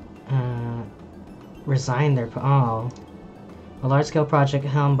 Resign their... Oh. A large-scale project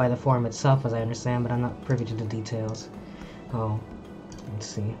helmed by the forum itself, as I understand, but I'm not privy to the details. Oh. Let's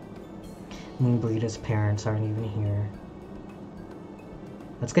see. Moonbreeder's parents aren't even here.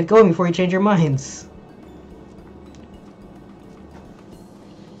 Let's get going before you change your minds!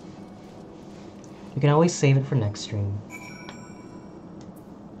 You can always save it for next stream.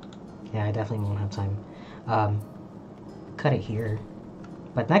 Yeah, I definitely won't have time. Cut it here.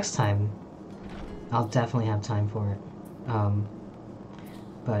 But next time, I'll definitely have time for it.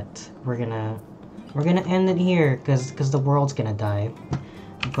 But we're gonna end it here because the world's gonna die.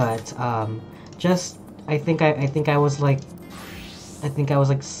 But I think I was like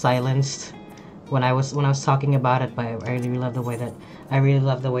silenced when I was talking about it. But I really love the way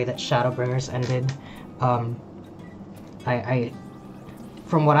that Shadowbringers ended.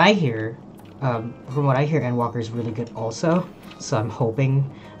 From what I hear, Endwalker is really good also. So I'm hoping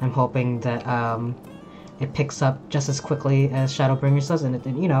that it picks up just as quickly as Shadowbringers does,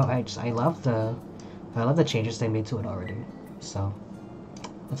 and you know, I love the changes they made to it already. So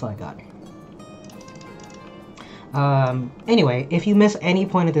that's all I got. Anyway, if you miss any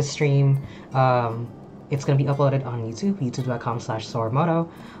point of this stream, it's gonna be uploaded on YouTube, youtube.com/Soramoto.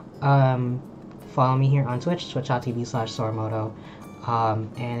 Follow me here on Twitch, twitch.tv/Soramoto.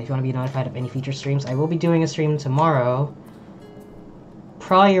 And if you want to be notified of any future streams, I will be doing a stream tomorrow.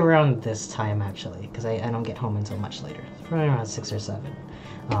 Probably around this time, actually, because I don't get home until much later. Probably around 6 or 7.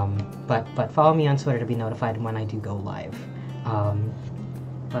 But follow me on Twitter to be notified when I do go live.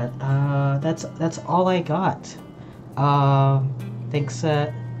 That's all I got. Thanks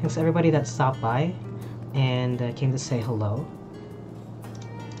to everybody that stopped by and came to say hello.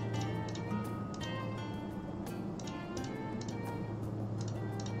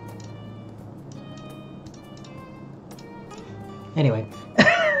 Anyway,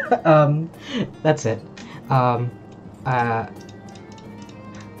 that's it.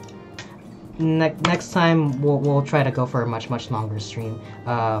 Next time we'll try to go for a much longer stream,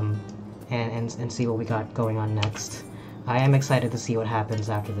 and see what we got going on next. I am excited to see what happens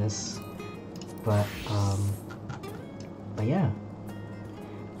after this, but yeah,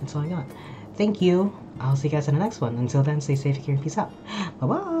 that's all I got. Thank you. I'll see you guys in the next one. Until then, stay safe, secure, and peace out. Bye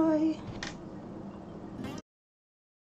bye.